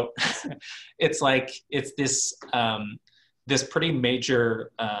 So it's like, it's this, this pretty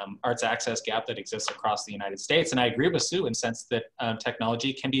major arts access gap that exists across the United States. And I agree with Sue in the sense that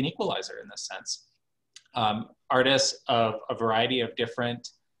technology can be an equalizer in this sense. Artists of a variety of different,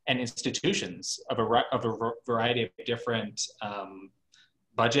 and institutions of a variety of different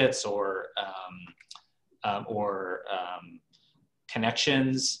budgets or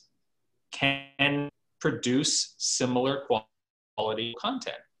connections can produce similar quality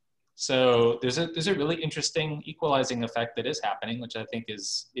content. So there's a really interesting equalizing effect that is happening, which I think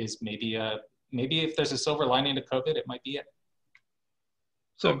is maybe if there's a silver lining to COVID, it might be it.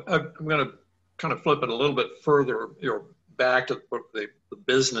 So I'm going to kind of flip it a little bit further, back to the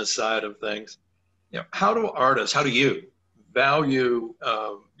business side of things. How do you value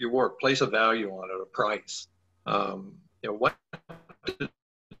your work, place a value on it, a price? What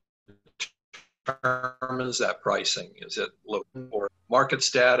determines that pricing? Is it local or market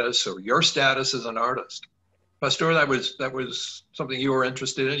status or your status as an artist? Pastor, that was something you were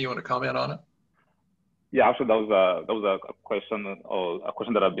interested in. You want to comment on it? Yeah, actually, that was a question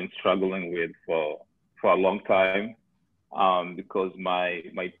that I've been struggling with for a long time, because my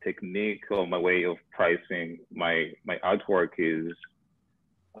technique or my way of pricing my artwork is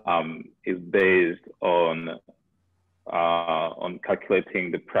based on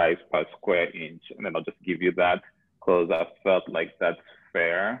calculating the price per square inch, and then I'll just give you that because I felt like that's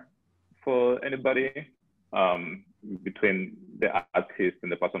fair for anybody, between the artist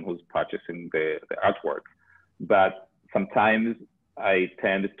and the person who's purchasing the artwork. But sometimes I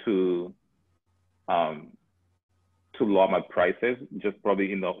tend to lower my prices, just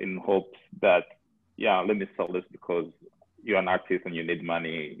probably in hopes that, yeah, let me sell this because you're an artist and you need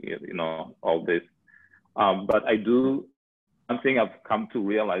money, all this. But I do thing I've come to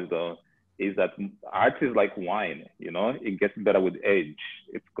realize though is that art is like wine, you know, it gets better with age.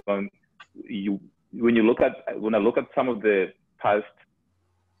 It's going, when I look at some of the past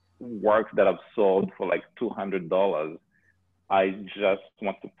works that I've sold for like $200, I just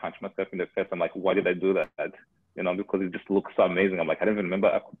want to punch myself in the face. I'm like, why did I do that? You know, because it just looks so amazing. I'm like, I didn't even remember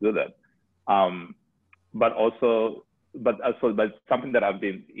I could do that. But something that I've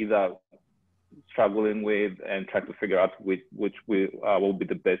been either struggling with and trying to figure out what will be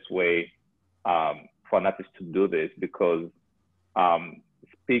the best way for an artist to do this, because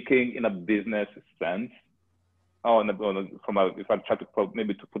speaking in a business sense, if I try to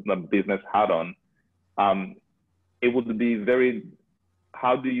put a business hat on, it would be very,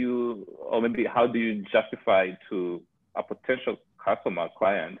 how do you justify to a potential customer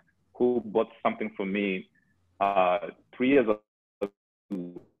client who bought something from me 3 years ago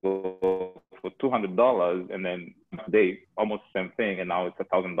for $200, and then today almost the same thing, and now it's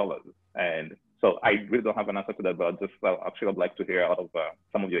 $1,000. And so I really don't have an answer to that, but I'd like to hear out of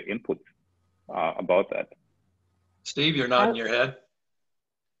some of your inputs about that. Steve, you're nodding your head.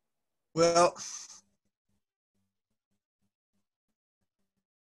 Well,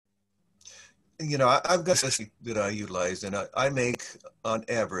 you know, I've got a system that I utilize, and I make on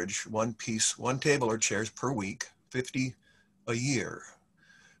average one table or chairs per week, 50 a year.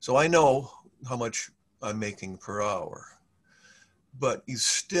 So I know how much I'm making per hour. But you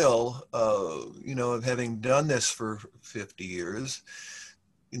still, you know, having done this for 50 years,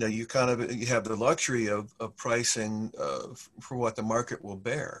 you know, you have the luxury of pricing for what the market will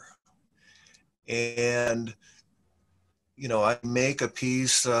bear. And, you know, I make a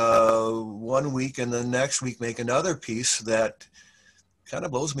piece 1 week, and the next week make another piece that kind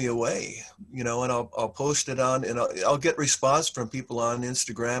of blows me away, you know, and I'll post it on, and I'll get response from people on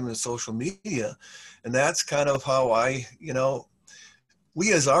Instagram and social media. And that's kind of how you know,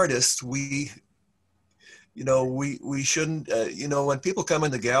 we as artists, we shouldn't, you know, when people come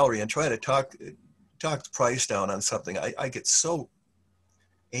in the gallery and try to talk the price down on something, I get so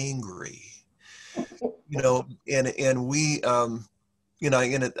angry, you know, and we, you know,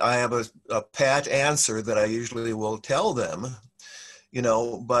 I have a pat answer that I usually will tell them, you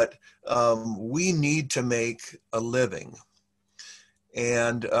know, but we need to make a living.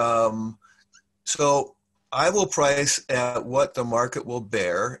 And so I will price at what the market will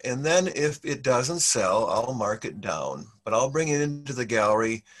bear. And then if it doesn't sell, I'll mark it down. But I'll bring it into the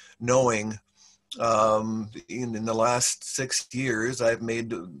gallery knowing in the last 6 years, I've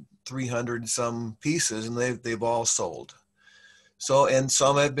made 300 some pieces, and they've all sold. So, and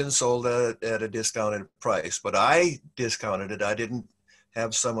some have been sold at a discounted price, but I discounted it. I didn't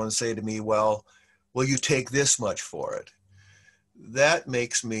have someone say to me, well, will you take this much for it? That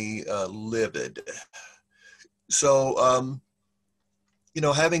makes me livid. So, you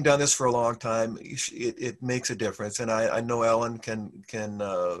know, having done this for a long time, it makes a difference. And I know Ellen can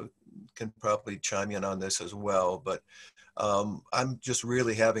probably chime in on this as well, but I'm just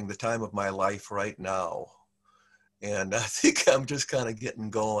really having the time of my life right now. And I think I'm just kind of getting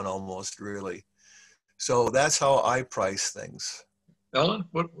going almost, really. So that's how I price things. Ellen,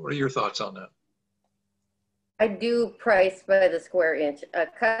 what are your thoughts on that? I do price by the square inch. A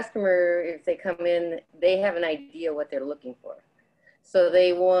customer, if they come in, they have an idea what they're looking for. So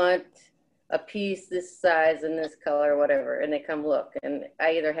they want a piece this size and this color, whatever, and they come look, and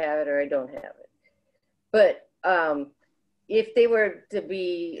I either have it or I don't have it. But if they were to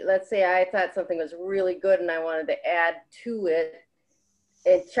be, let's say I thought something was really good and I wanted to add to it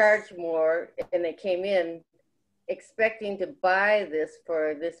and charge more, and they came in expecting to buy this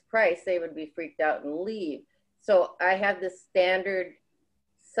for this price, they would be freaked out and leave. So I have this standard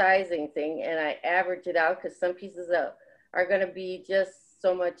sizing thing, and I average it out because some pieces are going to be just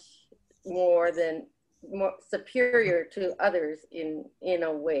so much more superior to others in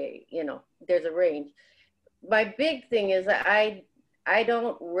a way. You know, there's a range. My big thing is I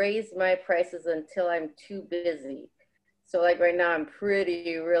don't raise my prices until I'm too busy. So like right now, I'm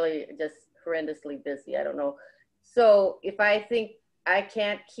really just horrendously busy. I don't know. So if I think I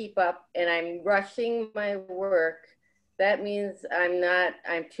can't keep up and I'm rushing my work, that means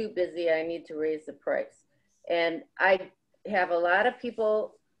I'm too busy. I need to raise the price. And I have a lot of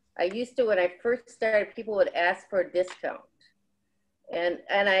people, I used to, when I first started, people would ask for a discount. And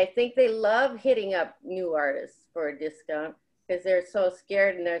I think they love hitting up new artists for a discount because they're so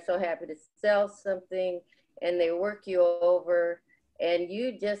scared and they're so happy to sell something, and they work you over, and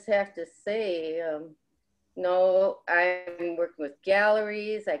you just have to say, no, I'm working with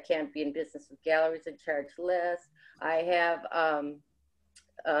galleries. I can't be in business with galleries and charge less. I have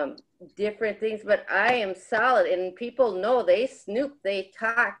different things, but I am solid, and people know. They snoop, they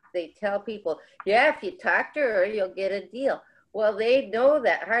talk, they tell people, yeah, if you talk to her, you'll get a deal. Well, they know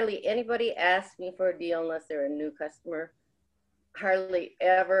that hardly anybody asks me for a deal unless they're a new customer. Hardly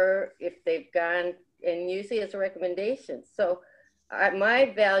ever if they've gone, and usually it's a recommendation. So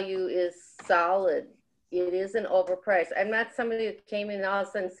my value is solid. It isn't overpriced. I'm not somebody who came in and all of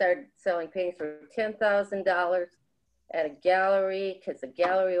a sudden started selling paintings for $10,000 at a gallery because the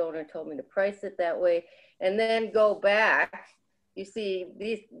gallery owner told me to price it that way, and then go back. You see,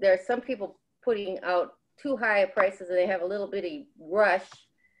 there are some people putting out too high prices and they have a little bitty rush,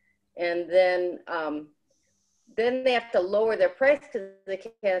 and then they have to lower their price because they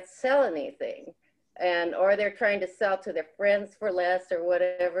can't sell anything, or they're trying to sell to their friends for less or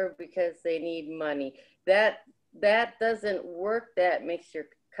whatever because they need money. That doesn't work. That makes your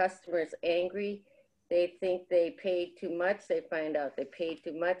customers angry. They think they paid too much. They find out they paid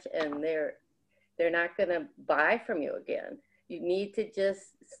too much, and they're not going to buy from you again. You need to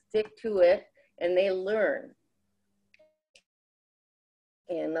just stick to it, and they learn.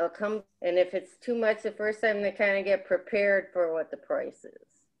 And they'll come, and if it's too much the first time, they kind of get prepared for what the price is.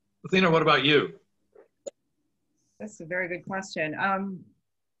 Athena, what about you? That's a very good question.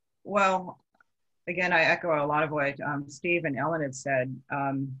 Well, again, I echo a lot of what Steve and Ellen have said.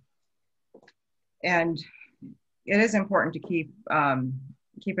 And it is important to keep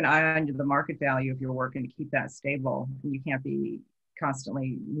an eye on the market value of your work and to keep that stable. And you can't be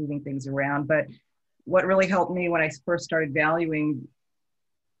constantly moving things around. But what really helped me when I first started valuing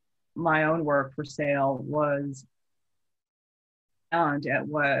my own work for sale was at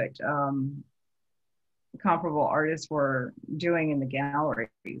what comparable artists were doing in the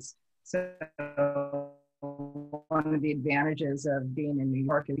galleries. So one of the advantages of being in New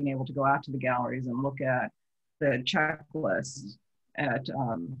York is being able to go out to the galleries and look at the checklists at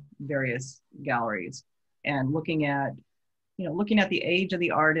various galleries and looking at the age of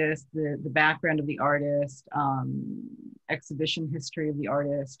the artist, the background of the artist, exhibition history of the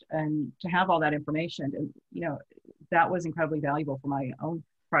artist, and to have all that information. And, that was incredibly valuable for my own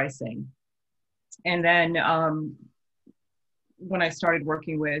pricing. And then when I started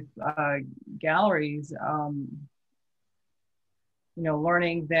working with galleries,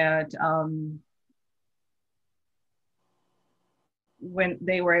 learning that when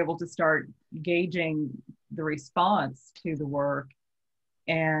they were able to start gauging the response to the work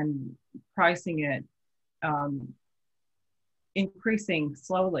and pricing it, increasing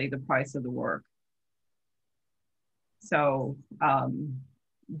slowly the price of the work. So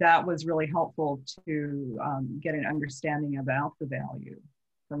that was really helpful to get an understanding about the value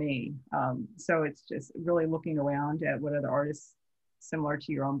for me. So it's just really looking around at what other artists similar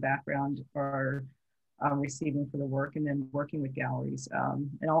to your own background are receiving for the work, and then working with galleries.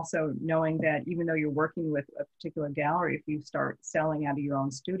 And also knowing that even though you're working with a particular gallery, if you start selling out of your own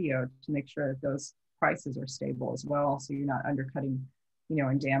studio, to make sure that those prices are stable as well, so you're not undercutting,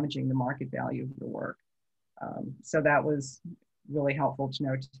 and damaging the market value of the work. So that was really helpful to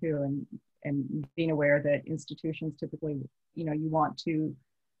know too, and being aware that institutions typically,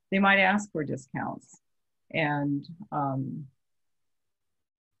 they might ask for discounts, and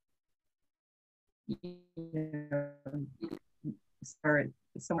start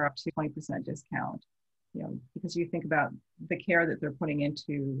somewhere up to 20% discount, because you think about the care that they're putting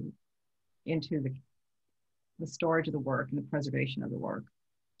into the storage of the work and the preservation of the work.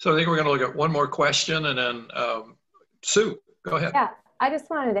 So I think we're going to look at one more question, and then Sue, go ahead. Yeah, I just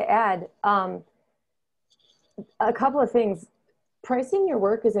wanted to add a couple of things. Pricing your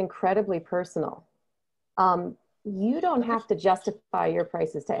work is incredibly personal. You don't have to justify your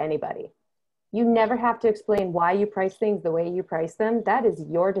prices to anybody. You never have to explain why you price things the way you price them. That is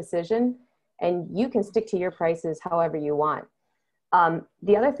your decision, and you can stick to your prices however you want.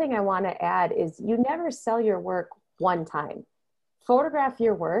 The other thing I want to add is you never sell your work one time. Photograph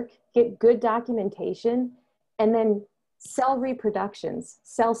your work, get good documentation, and then sell reproductions,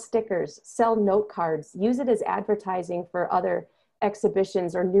 sell stickers, sell note cards, use it as advertising for other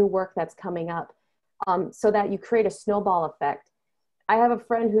exhibitions or new work that's coming up, so that you create a snowball effect. I have a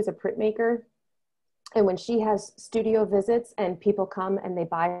friend who's a printmaker, and when she has studio visits and people come and they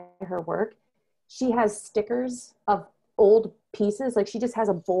buy her work, she has stickers of old pieces. Like, she just has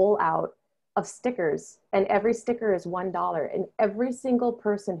a bowl out of stickers, and every sticker is $1. And every single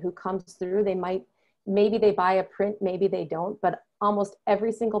person who comes through, maybe they buy a print, maybe they don't, but almost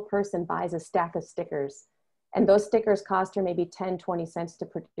every single person buys a stack of stickers. And those stickers cost her maybe 10, 20 cents to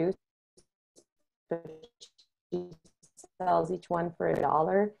produce. But she sells each one for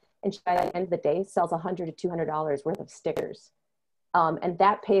 $1. And she, by the end of the day, sells $100 to $200 worth of stickers. And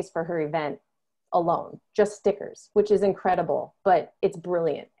that pays for her event alone, just stickers, which is incredible, but it's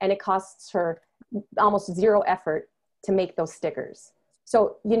brilliant. And it costs her almost zero effort to make those stickers.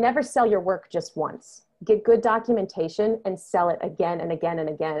 So you never sell your work just once. Get good documentation and sell it again and again and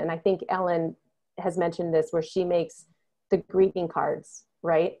again. And I think Ellen has mentioned this, where she makes the greeting cards,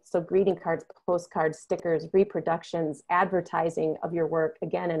 right? So greeting cards, postcards, stickers, reproductions, advertising of your work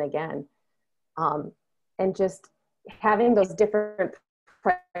again and again. And just having those different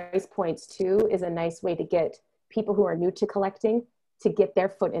price points too is a nice way to get people who are new to collecting to get their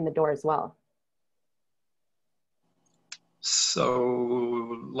foot in the door as well.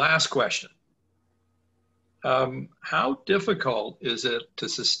 So last question. How difficult is it to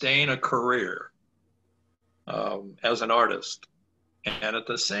sustain a career as an artist and at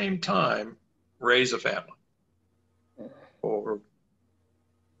the same time raise a family or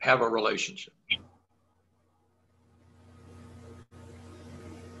have a relationship?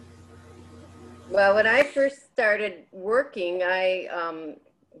 Well, when I first started working, I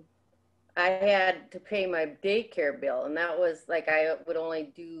had to pay my daycare bill, and that was like, I would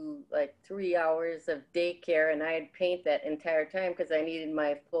only do like 3 hours of daycare, and I'd paint that entire time because I needed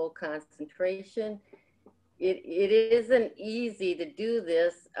my full concentration. It isn't easy to do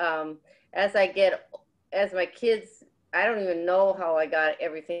this. As my kids, I don't even know how I got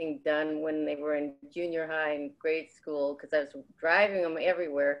everything done when they were in junior high and grade school, because I was driving them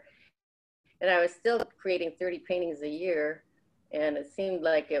everywhere. And I was still creating 30 paintings a year, and it seemed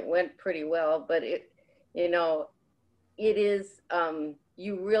like it went pretty well, but it is,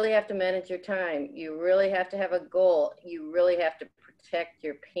 you really have to manage your time. You really have to have a goal. You really have to protect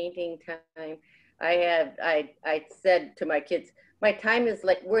your painting time. I said to my kids, my time is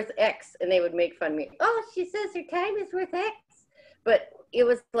like worth X, and they would make fun of me. Oh, she says her time is worth X. But it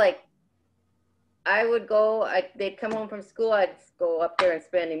was like, I would go, they'd come home from school, I'd go up there and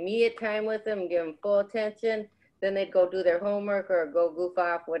spend immediate time with them, give them full attention. Then they'd go do their homework or go goof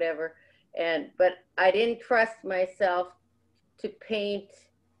off, whatever. But I didn't trust myself to paint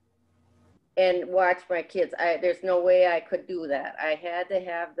and watch my kids. There's no way I could do that. I had to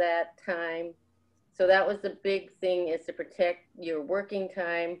have that time. So that was the big thing, is to protect your working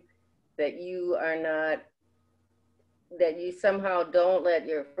time, that you are not, that you somehow don't let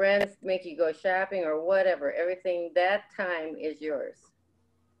your friends make you go shopping or whatever. Everything, that time is yours.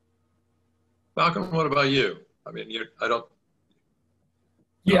 Malcolm, what about you? I mean, I don't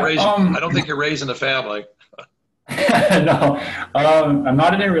think you're raising a family. No, I'm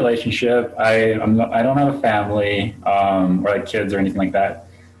not in a relationship. I don't have a family or like kids or anything like that.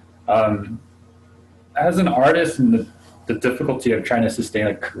 As an artist, and the difficulty of trying to sustain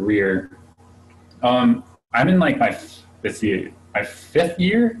a career, I'm in like my 5th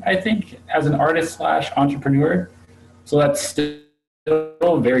year, I think, as an artist / entrepreneur. So that's still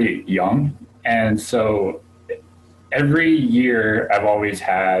very young. And so every year I've always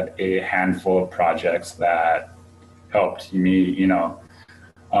had a handful of projects that helped me,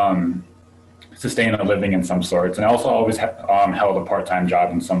 sustain a living in some sorts. And I also always held a part-time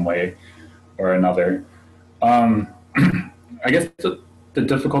job in some way or another. I guess the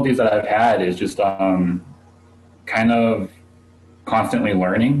difficulties that I've had is just kind of constantly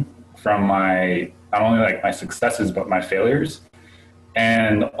learning from not only like my successes, but my failures.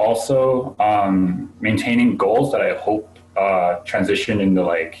 And also maintaining goals that I hope transition into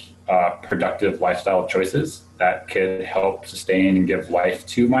like productive lifestyle choices that could help sustain and give life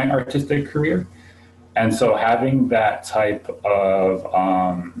to my artistic career. And so having that type of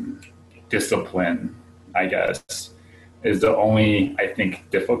discipline, I guess, is the only, I think,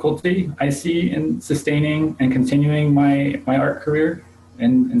 difficulty I see in sustaining and continuing my art career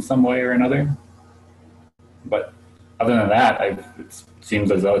in some way or another. But other than that, it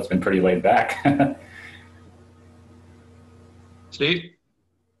seems as though it's been pretty laid back. Steve?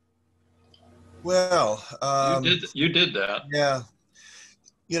 Well, you did that. Yeah.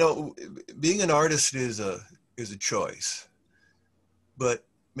 Being an artist is a choice, but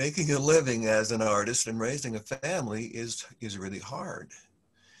making a living as an artist and raising a family is really hard.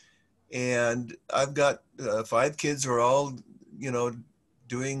 And I've got 5 kids who are all,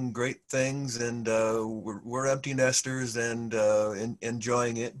 doing great things, and we're empty nesters and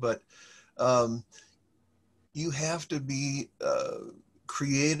enjoying it. But you have to be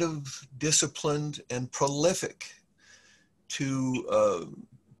creative, disciplined, and prolific to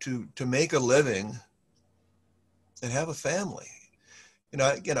make a living and have a family.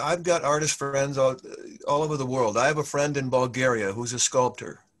 I've got artist friends all over the world. I have a friend in Bulgaria who's a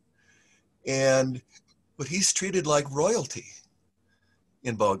sculptor, but he's treated like royalty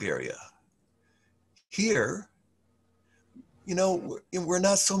in Bulgaria. Here, you know, we're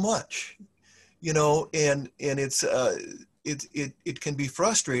not so much, you know, and it's it can be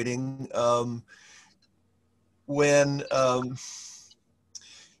frustrating when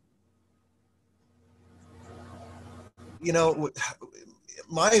you know,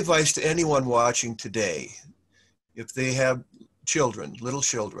 my advice to anyone watching today, if they have children, little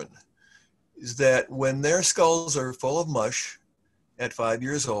children, is that when their skulls are full of mush at 5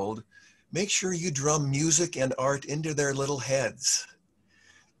 years old, make sure you drum music and art into their little heads.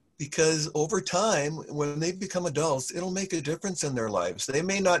 Because over time, when they become adults, it'll make a difference in their lives. They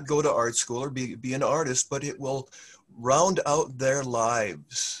may not go to art school or be an artist, but it will round out their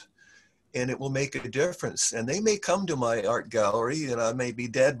lives and it will make a difference. And they may come to my art gallery, and I may be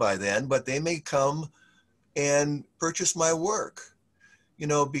dead by then, but they may come and purchase my work, you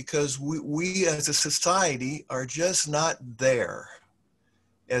know, because we as a society are just not there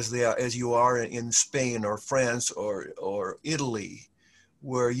as you are in Spain or France or Italy,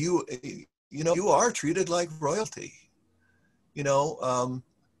 where you know, you are treated like royalty, you know.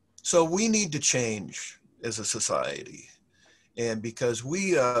 So we need to change as a society, and because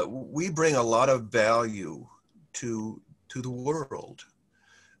we bring a lot of value to the world,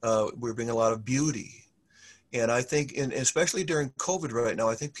 we bring a lot of beauty, and I think, especially during COVID right now,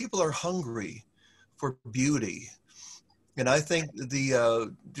 I think people are hungry for beauty. And I think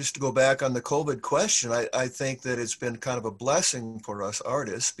just to go back on the COVID question, I think that it's been kind of a blessing for us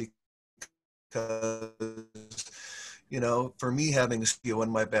artists because, you know, for me having a studio in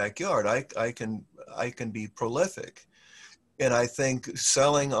my backyard, I can be prolific. And I think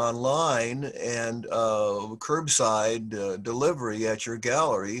selling online and curbside delivery at your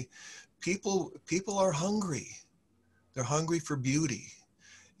gallery, people are hungry. They're hungry for beauty.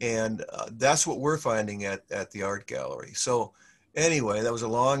 And that's what we're finding at the art gallery. So anyway, that was a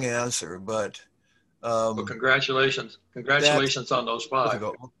long answer, but well, congratulations on those 5.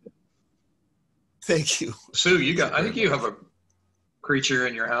 Thank you. Sue, I think you have a creature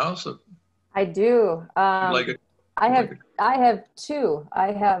in your house. I do. I have 2.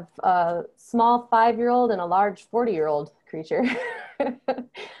 I have a small 5-year-old and a large 40-year-old creature.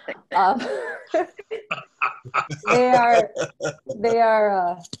 They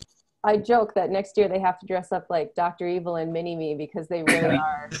are. I joke that next year they have to dress up like Dr. Evil and Mini-Me because they really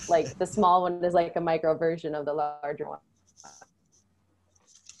are. Like the small one is like a micro version of the larger one.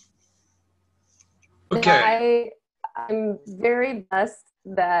 Okay. I'm very blessed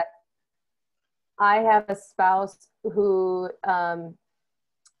that I have a spouse who,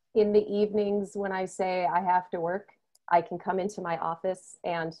 in the evenings when I say I have to work, I can come into my office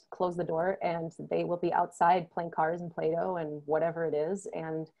and close the door and they will be outside playing cars and Play-Doh and whatever it is.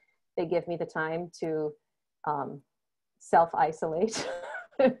 And they give me the time to self-isolate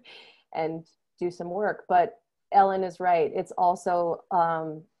and do some work. But Ellen is right. It's also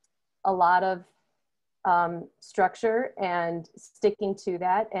a lot of structure and sticking to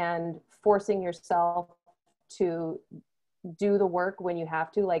that and forcing yourself to do the work when you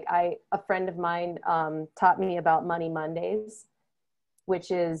have to. Like a friend of mine taught me about Money Mondays,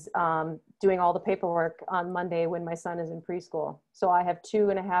 which is doing all the paperwork on Monday when my son is in preschool. So I have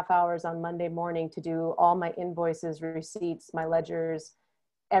 2.5 hours on Monday morning to do all my invoices, receipts, my ledgers,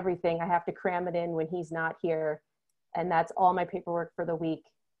 everything. I have to cram it in when he's not here. And that's all my paperwork for the week.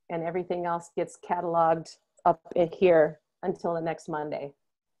 And everything else gets cataloged up in here until the next Monday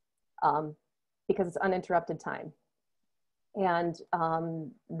because it's uninterrupted time. And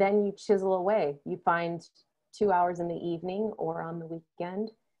then you chisel away. You find 2 hours in the evening or on the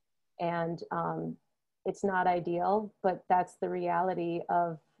weekend. And it's not ideal, but that's the reality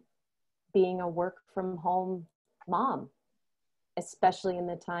of being a work from home mom, especially in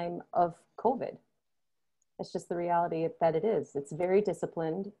the time of COVID. It's just the reality that it is. It's very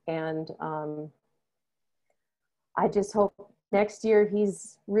disciplined. And I just hope next year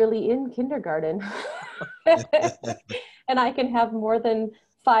he's really in kindergarten and I can have more than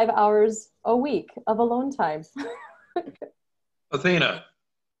 5 hours a week of alone time. Athena,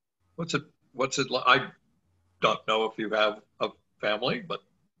 what's it like? I don't know if you have a family, but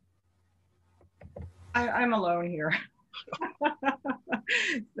I'm alone here.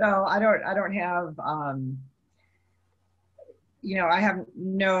 So I don't have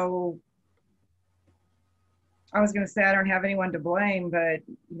I was going to say I don't have anyone to blame, but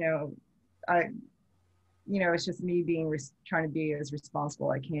it's just me being trying to be as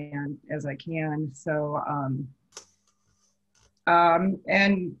responsible as I can. So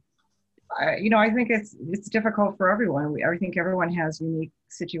and I think it's difficult for everyone. I think everyone has unique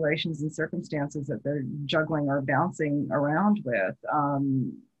situations and circumstances that they're juggling or bouncing around with,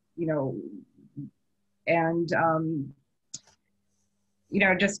 and you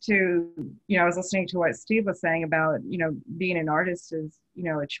know, just to, you know, I was listening to what Steve was saying about, you know, being an artist is, you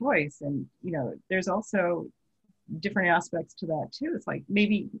know, a choice. And, you know, there's also different aspects to that too. It's like,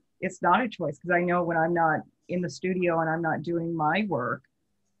 maybe it's not a choice, because I know when I'm not in the studio and I'm not doing my work,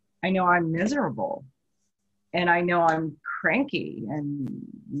 I know I'm miserable and I know I'm cranky and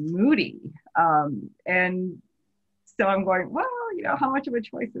moody. And so I'm going, well, you know, how much of a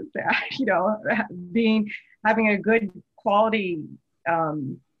choice is that? You know, having a good quality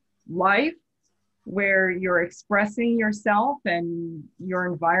life where you're expressing yourself and your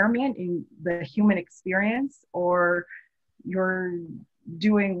environment in the human experience, or you're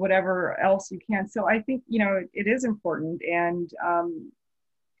doing whatever else you can. So I think, you know, it is important. And,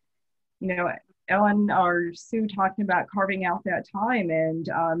 you know, Ellen or Sue talking about carving out that time and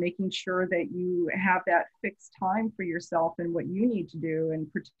making sure that you have that fixed time for yourself and what you need to do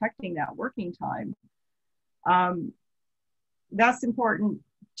and protecting that working time. That's important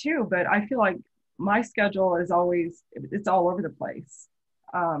too, but I feel like my schedule is always, it's all over the place.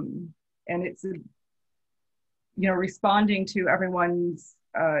 And it's, you know, responding to everyone's,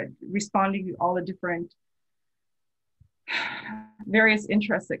 responding to all the different various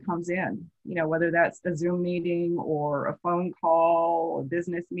interests that comes in, you know, whether that's a Zoom meeting or a phone call, a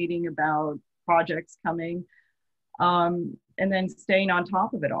business meeting about projects coming, and then staying on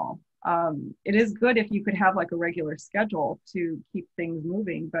top of it all. It is good if you could have like a regular schedule to keep things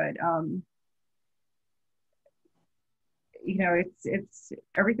moving, but you know, it's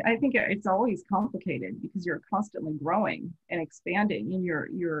everything. I think it's always complicated because you're constantly growing and expanding, and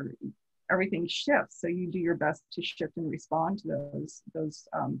your everything shifts. So you do your best to shift and respond to those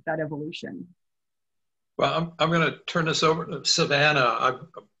that evolution. Well, I'm going to turn this over to Savannah.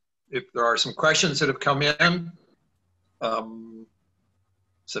 If there are some questions that have come in,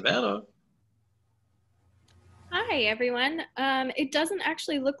 Savannah. Hi, everyone. It doesn't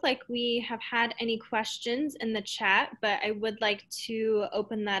actually look like we have had any questions in the chat, but I would like to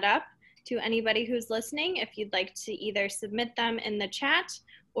open that up to anybody who's listening. If you'd like to either submit them in the chat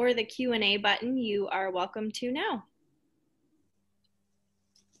or the Q&A button, you are welcome to now.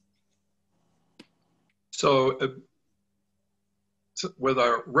 So with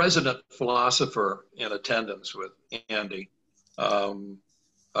our resident philosopher in attendance with Andy,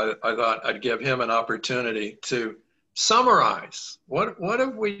 I thought I'd give him an opportunity to summarize what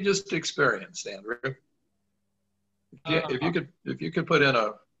have we just experienced, Andrew? If you could put in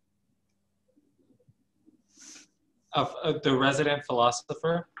the resident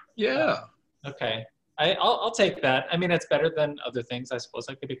philosopher. Yeah. Okay. I'll take that. I mean, it's better than other things I suppose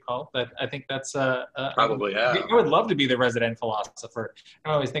I could be called, but I think that's probably. I would love to be the resident philosopher.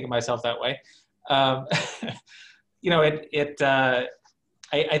 I always think of myself that way. You know,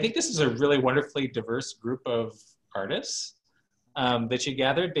 I think this is a really wonderfully diverse group of artists that you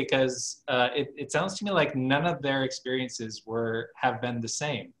gathered, because it sounds to me like none of their experiences have been the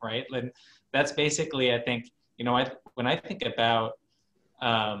same, right? And that's basically, I think, you know, when I think about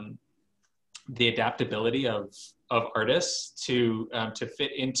the adaptability of artists to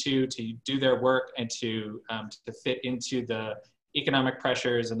fit into, to do their work and to fit into the economic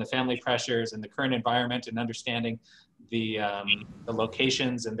pressures and the family pressures and the current environment, and understanding the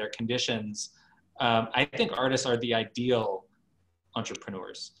locations and their conditions, I think artists are the ideal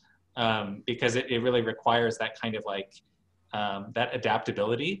entrepreneurs, because it really requires that kind of like that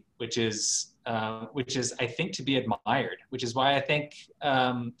adaptability, which is I think to be admired, which is why I think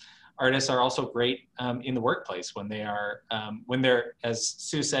artists are also great in the workplace when they're, as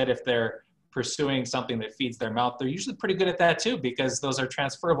Sue said, if they're pursuing something that feeds their mouth, they're usually pretty good at that too, because those are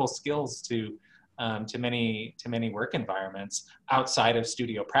transferable skills to many work environments outside of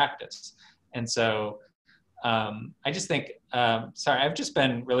studio practice. And so I just think, I've just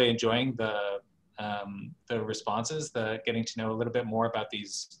been really enjoying the responses, getting to know a little bit more about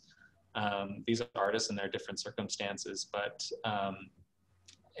these artists and their different circumstances. But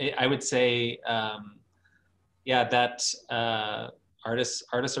I would say, yeah, that artists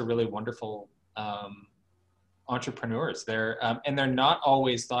are really wonderful entrepreneurs. And they're not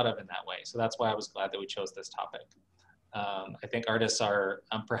always thought of in that way. So that's why I was glad that we chose this topic. I think artists are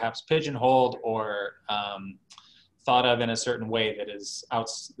perhaps pigeonholed or thought of in a certain way that is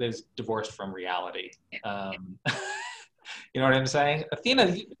divorced from reality. You know what I'm saying?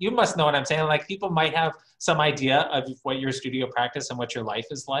 Athena, you must know what I'm saying. Like, people might have some idea of what your studio practice and what your life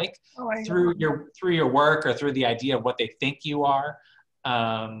is like through your work, or through the idea of what they think you are.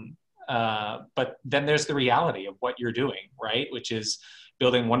 But then there's the reality of what you're doing, right? Which is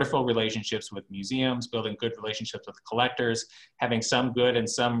building wonderful relationships with museums, building good relationships with collectors, having some good and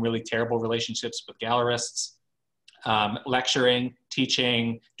some really terrible relationships with gallerists, lecturing,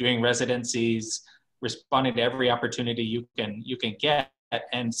 teaching, doing residencies, responding to every opportunity you can get.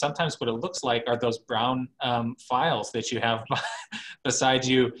 And sometimes what it looks like are those brown files that you have beside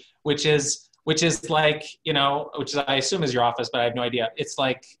you, which is like, you know, which I assume is your office, but I have no idea. It's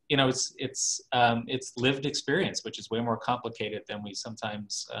like, you know, it's lived experience, which is way more complicated than we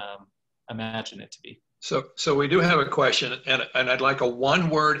sometimes imagine it to be. So we do have a question, and I'd like a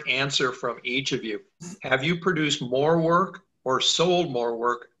one-word answer from each of you. Have you produced more work or sold more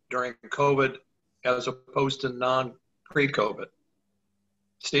work during COVID as opposed to pre-COVID?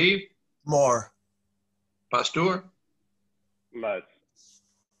 Steve? More. Pastor? Less.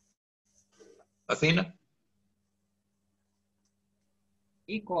 Athena?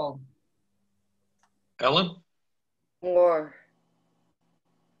 Equal. Ellen? More.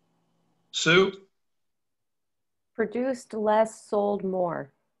 Sue? Produced less, sold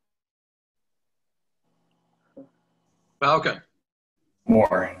more. Falcon?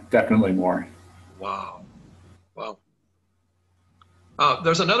 More, definitely more. Wow. Wow.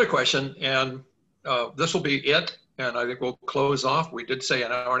 There's another question, and this will be it, and I think we'll close off. We did say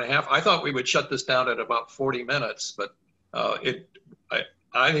an hour and a half. I thought we would shut this down at about 40 minutes, but I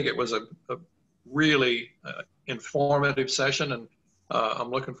think it was a really informative session, and I'm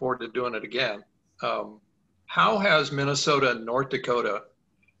looking forward to doing it again. How has Minnesota and North Dakota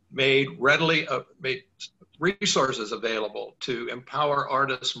made resources available to empower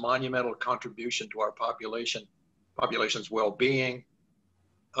artists' monumental contribution to our population's well-being,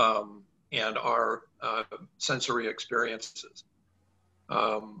 and our sensory experiences?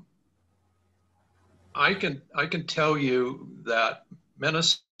 I can tell you that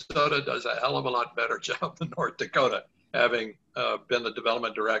Minnesota does a hell of a lot better job than North Dakota, having been the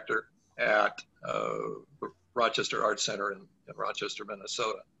development director at Rochester Arts Center in Rochester,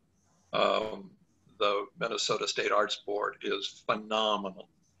 Minnesota. The Minnesota State Arts Board is phenomenal.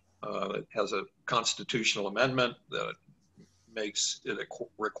 It has a constitutional amendment that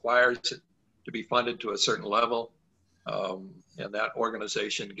requires it to be funded to a certain level. And that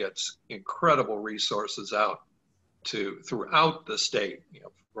organization gets incredible resources out throughout the state, you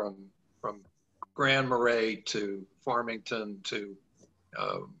know, from Grand Marais to Farmington to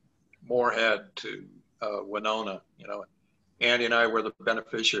Moorhead to Winona. You know, Andy and I were the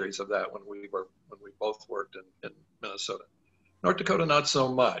beneficiaries of that when we both worked in Minnesota. North Dakota, not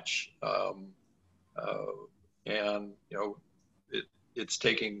so much. And you know, it's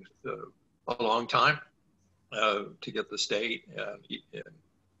taking a long time to get the state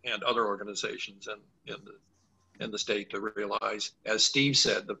and other organizations in the state to realize, as Steve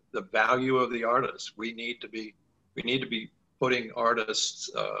said, the value of the artists. We need to be putting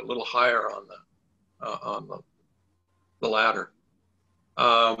artists a little higher on the ladder.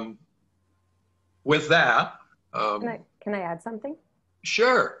 With that, can I add something?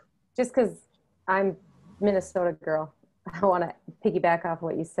 Sure. Just because I'm Minnesota girl, I want to piggyback off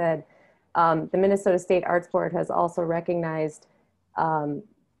what you said. The Minnesota State Arts Board has also recognized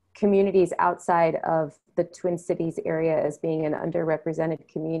communities outside of the Twin Cities area as being an underrepresented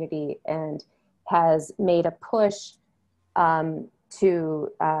community, and has made a push to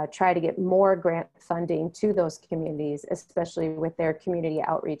try to get more grant funding to those communities, especially with their community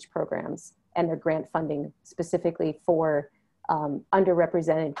outreach programs and their grant funding specifically for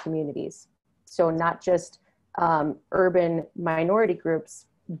underrepresented communities. So not just urban minority groups,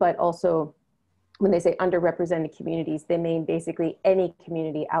 but also when they say underrepresented communities, they mean basically any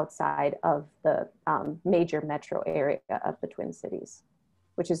community outside of the major metro area of the Twin Cities,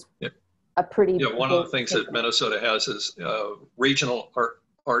 which is a pretty one of the things that Minnesota has is regional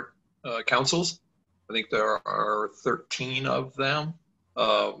art councils. I think there are 13 of them,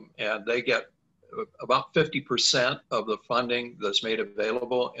 and they get about 50% of the funding that's made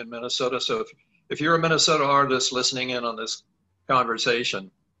available in Minnesota. So if you're a Minnesota artist listening in on this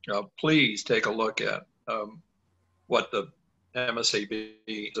conversation, please take a look at what the MSAB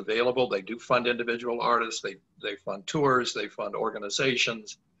is available. They do fund individual artists. They fund tours. They fund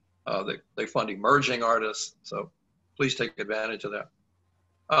organizations. They fund emerging artists. So please take advantage of that.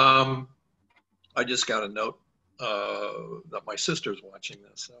 I just got a note that my sister's watching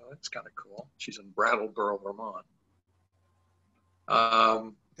this. So that's kind of cool. She's in Brattleboro, Vermont.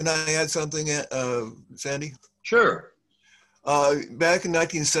 Can I add something, Sandy? Sure. Back in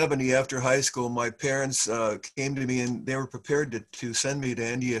 1970, after high school, my parents came to me and they were prepared to send me to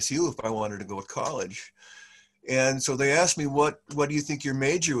NDSU if I wanted to go to college. And so they asked me, what do you think your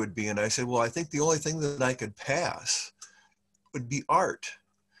major would be? And I said, well, I think the only thing that I could pass would be art.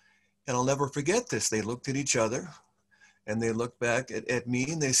 And I'll never forget this. They looked at each other and they looked back at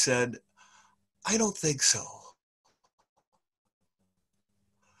me and they said, I don't think so.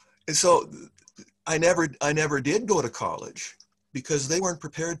 And so I never did go to college because they weren't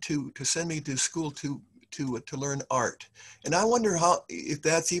prepared to send me to school to learn art. And I wonder if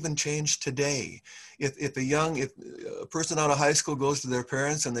that's even changed today. If a person out of high school goes to their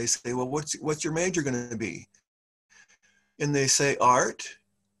parents and they say, well, what's your major going to be? And they say art.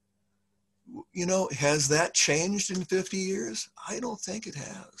 You know, has that changed in 50 years? I don't think it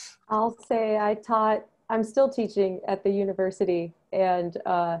has. I'll say I'm still teaching at the university, and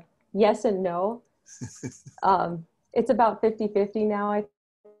yes and no. It's about 50-50 now, I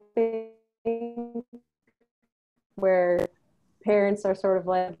think, where parents are sort of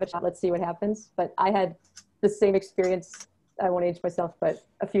like, let's see what happens. But I had the same experience, I won't age myself, but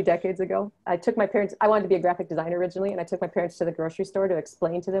a few decades ago. I wanted to be a graphic designer originally, and I took my parents to the grocery store to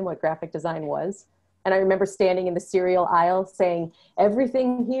explain to them what graphic design was. And I remember standing in the cereal aisle saying,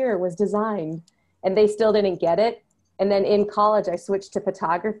 everything here was designed, and they still didn't get it. And then in college, I switched to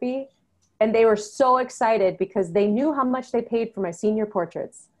photography, and they were so excited because they knew how much they paid for my senior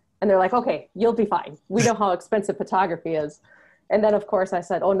portraits. And they're like, okay, you'll be fine. We know how expensive photography is. And then of course I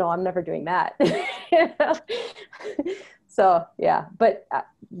said, oh no, I'm never doing that. So yeah, but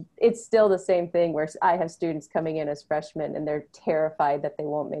it's still the same thing where I have students coming in as freshmen and they're terrified that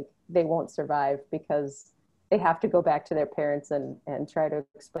they won't survive because they have to go back to their parents and try to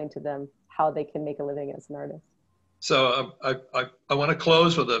explain to them how they can make a living as an artist. So I want to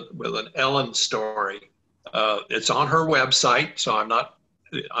close with an Ellen story. It's on her website, so I'm not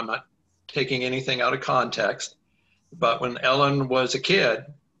taking anything out of context. But when Ellen was a kid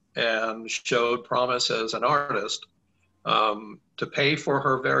and showed promise as an artist, to pay for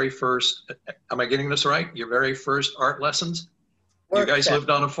her very first, am I getting this right? Your very first art lessons? You guys lived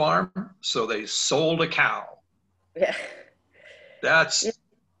on a farm, so they sold a cow. Yeah.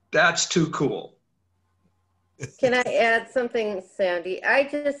 That's too cool. Can I add something, Sandy? I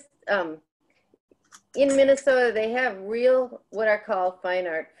just, in Minnesota, they have real, what are called fine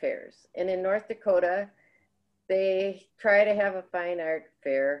art fairs. And in North Dakota, they try to have a fine art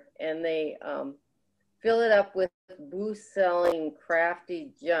fair and they fill it up with booth selling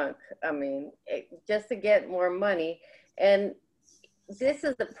crafty junk. I mean, just to get more money. And this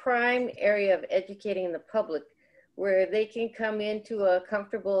is the prime area of educating the public where they can come into a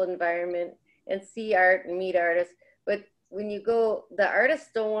comfortable environment and see art and meet artists. But when you go, the artists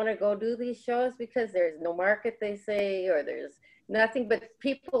don't want to go do these shows because there's no market, they say, or there's nothing, but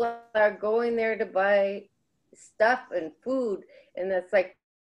people are going there to buy stuff and food. And that's like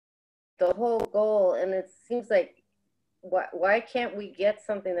the whole goal. And it seems like, why can't we get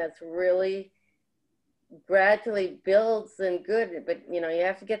something that's really gradually builds and good, but you know, you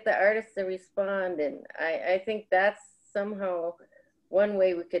have to get the artists to respond. And I think that's somehow one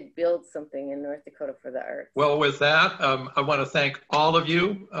way we could build something in North Dakota for the arts. Well, with that, I want to thank all of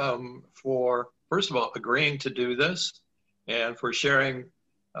you for, first of all, agreeing to do this and for sharing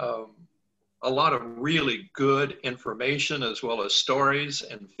a lot of really good information as well as stories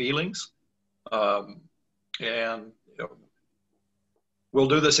and feelings. And you know, we'll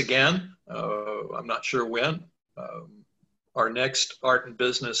do this again. I'm not sure when. Our next art and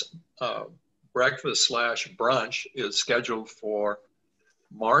business breakfast / brunch is scheduled for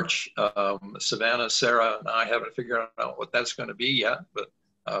March. Savannah, Sarah, and I haven't figured out what that's going to be yet, but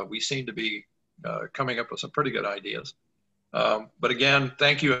we seem to be coming up with some pretty good ideas. But again,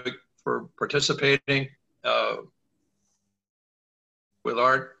 thank you for participating with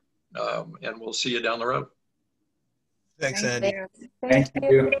art, and we'll see you down the road. Thanks, Andy. Thank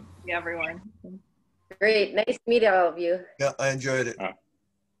you. Everyone. Great. Nice to meet all of you. Yeah, I enjoyed it.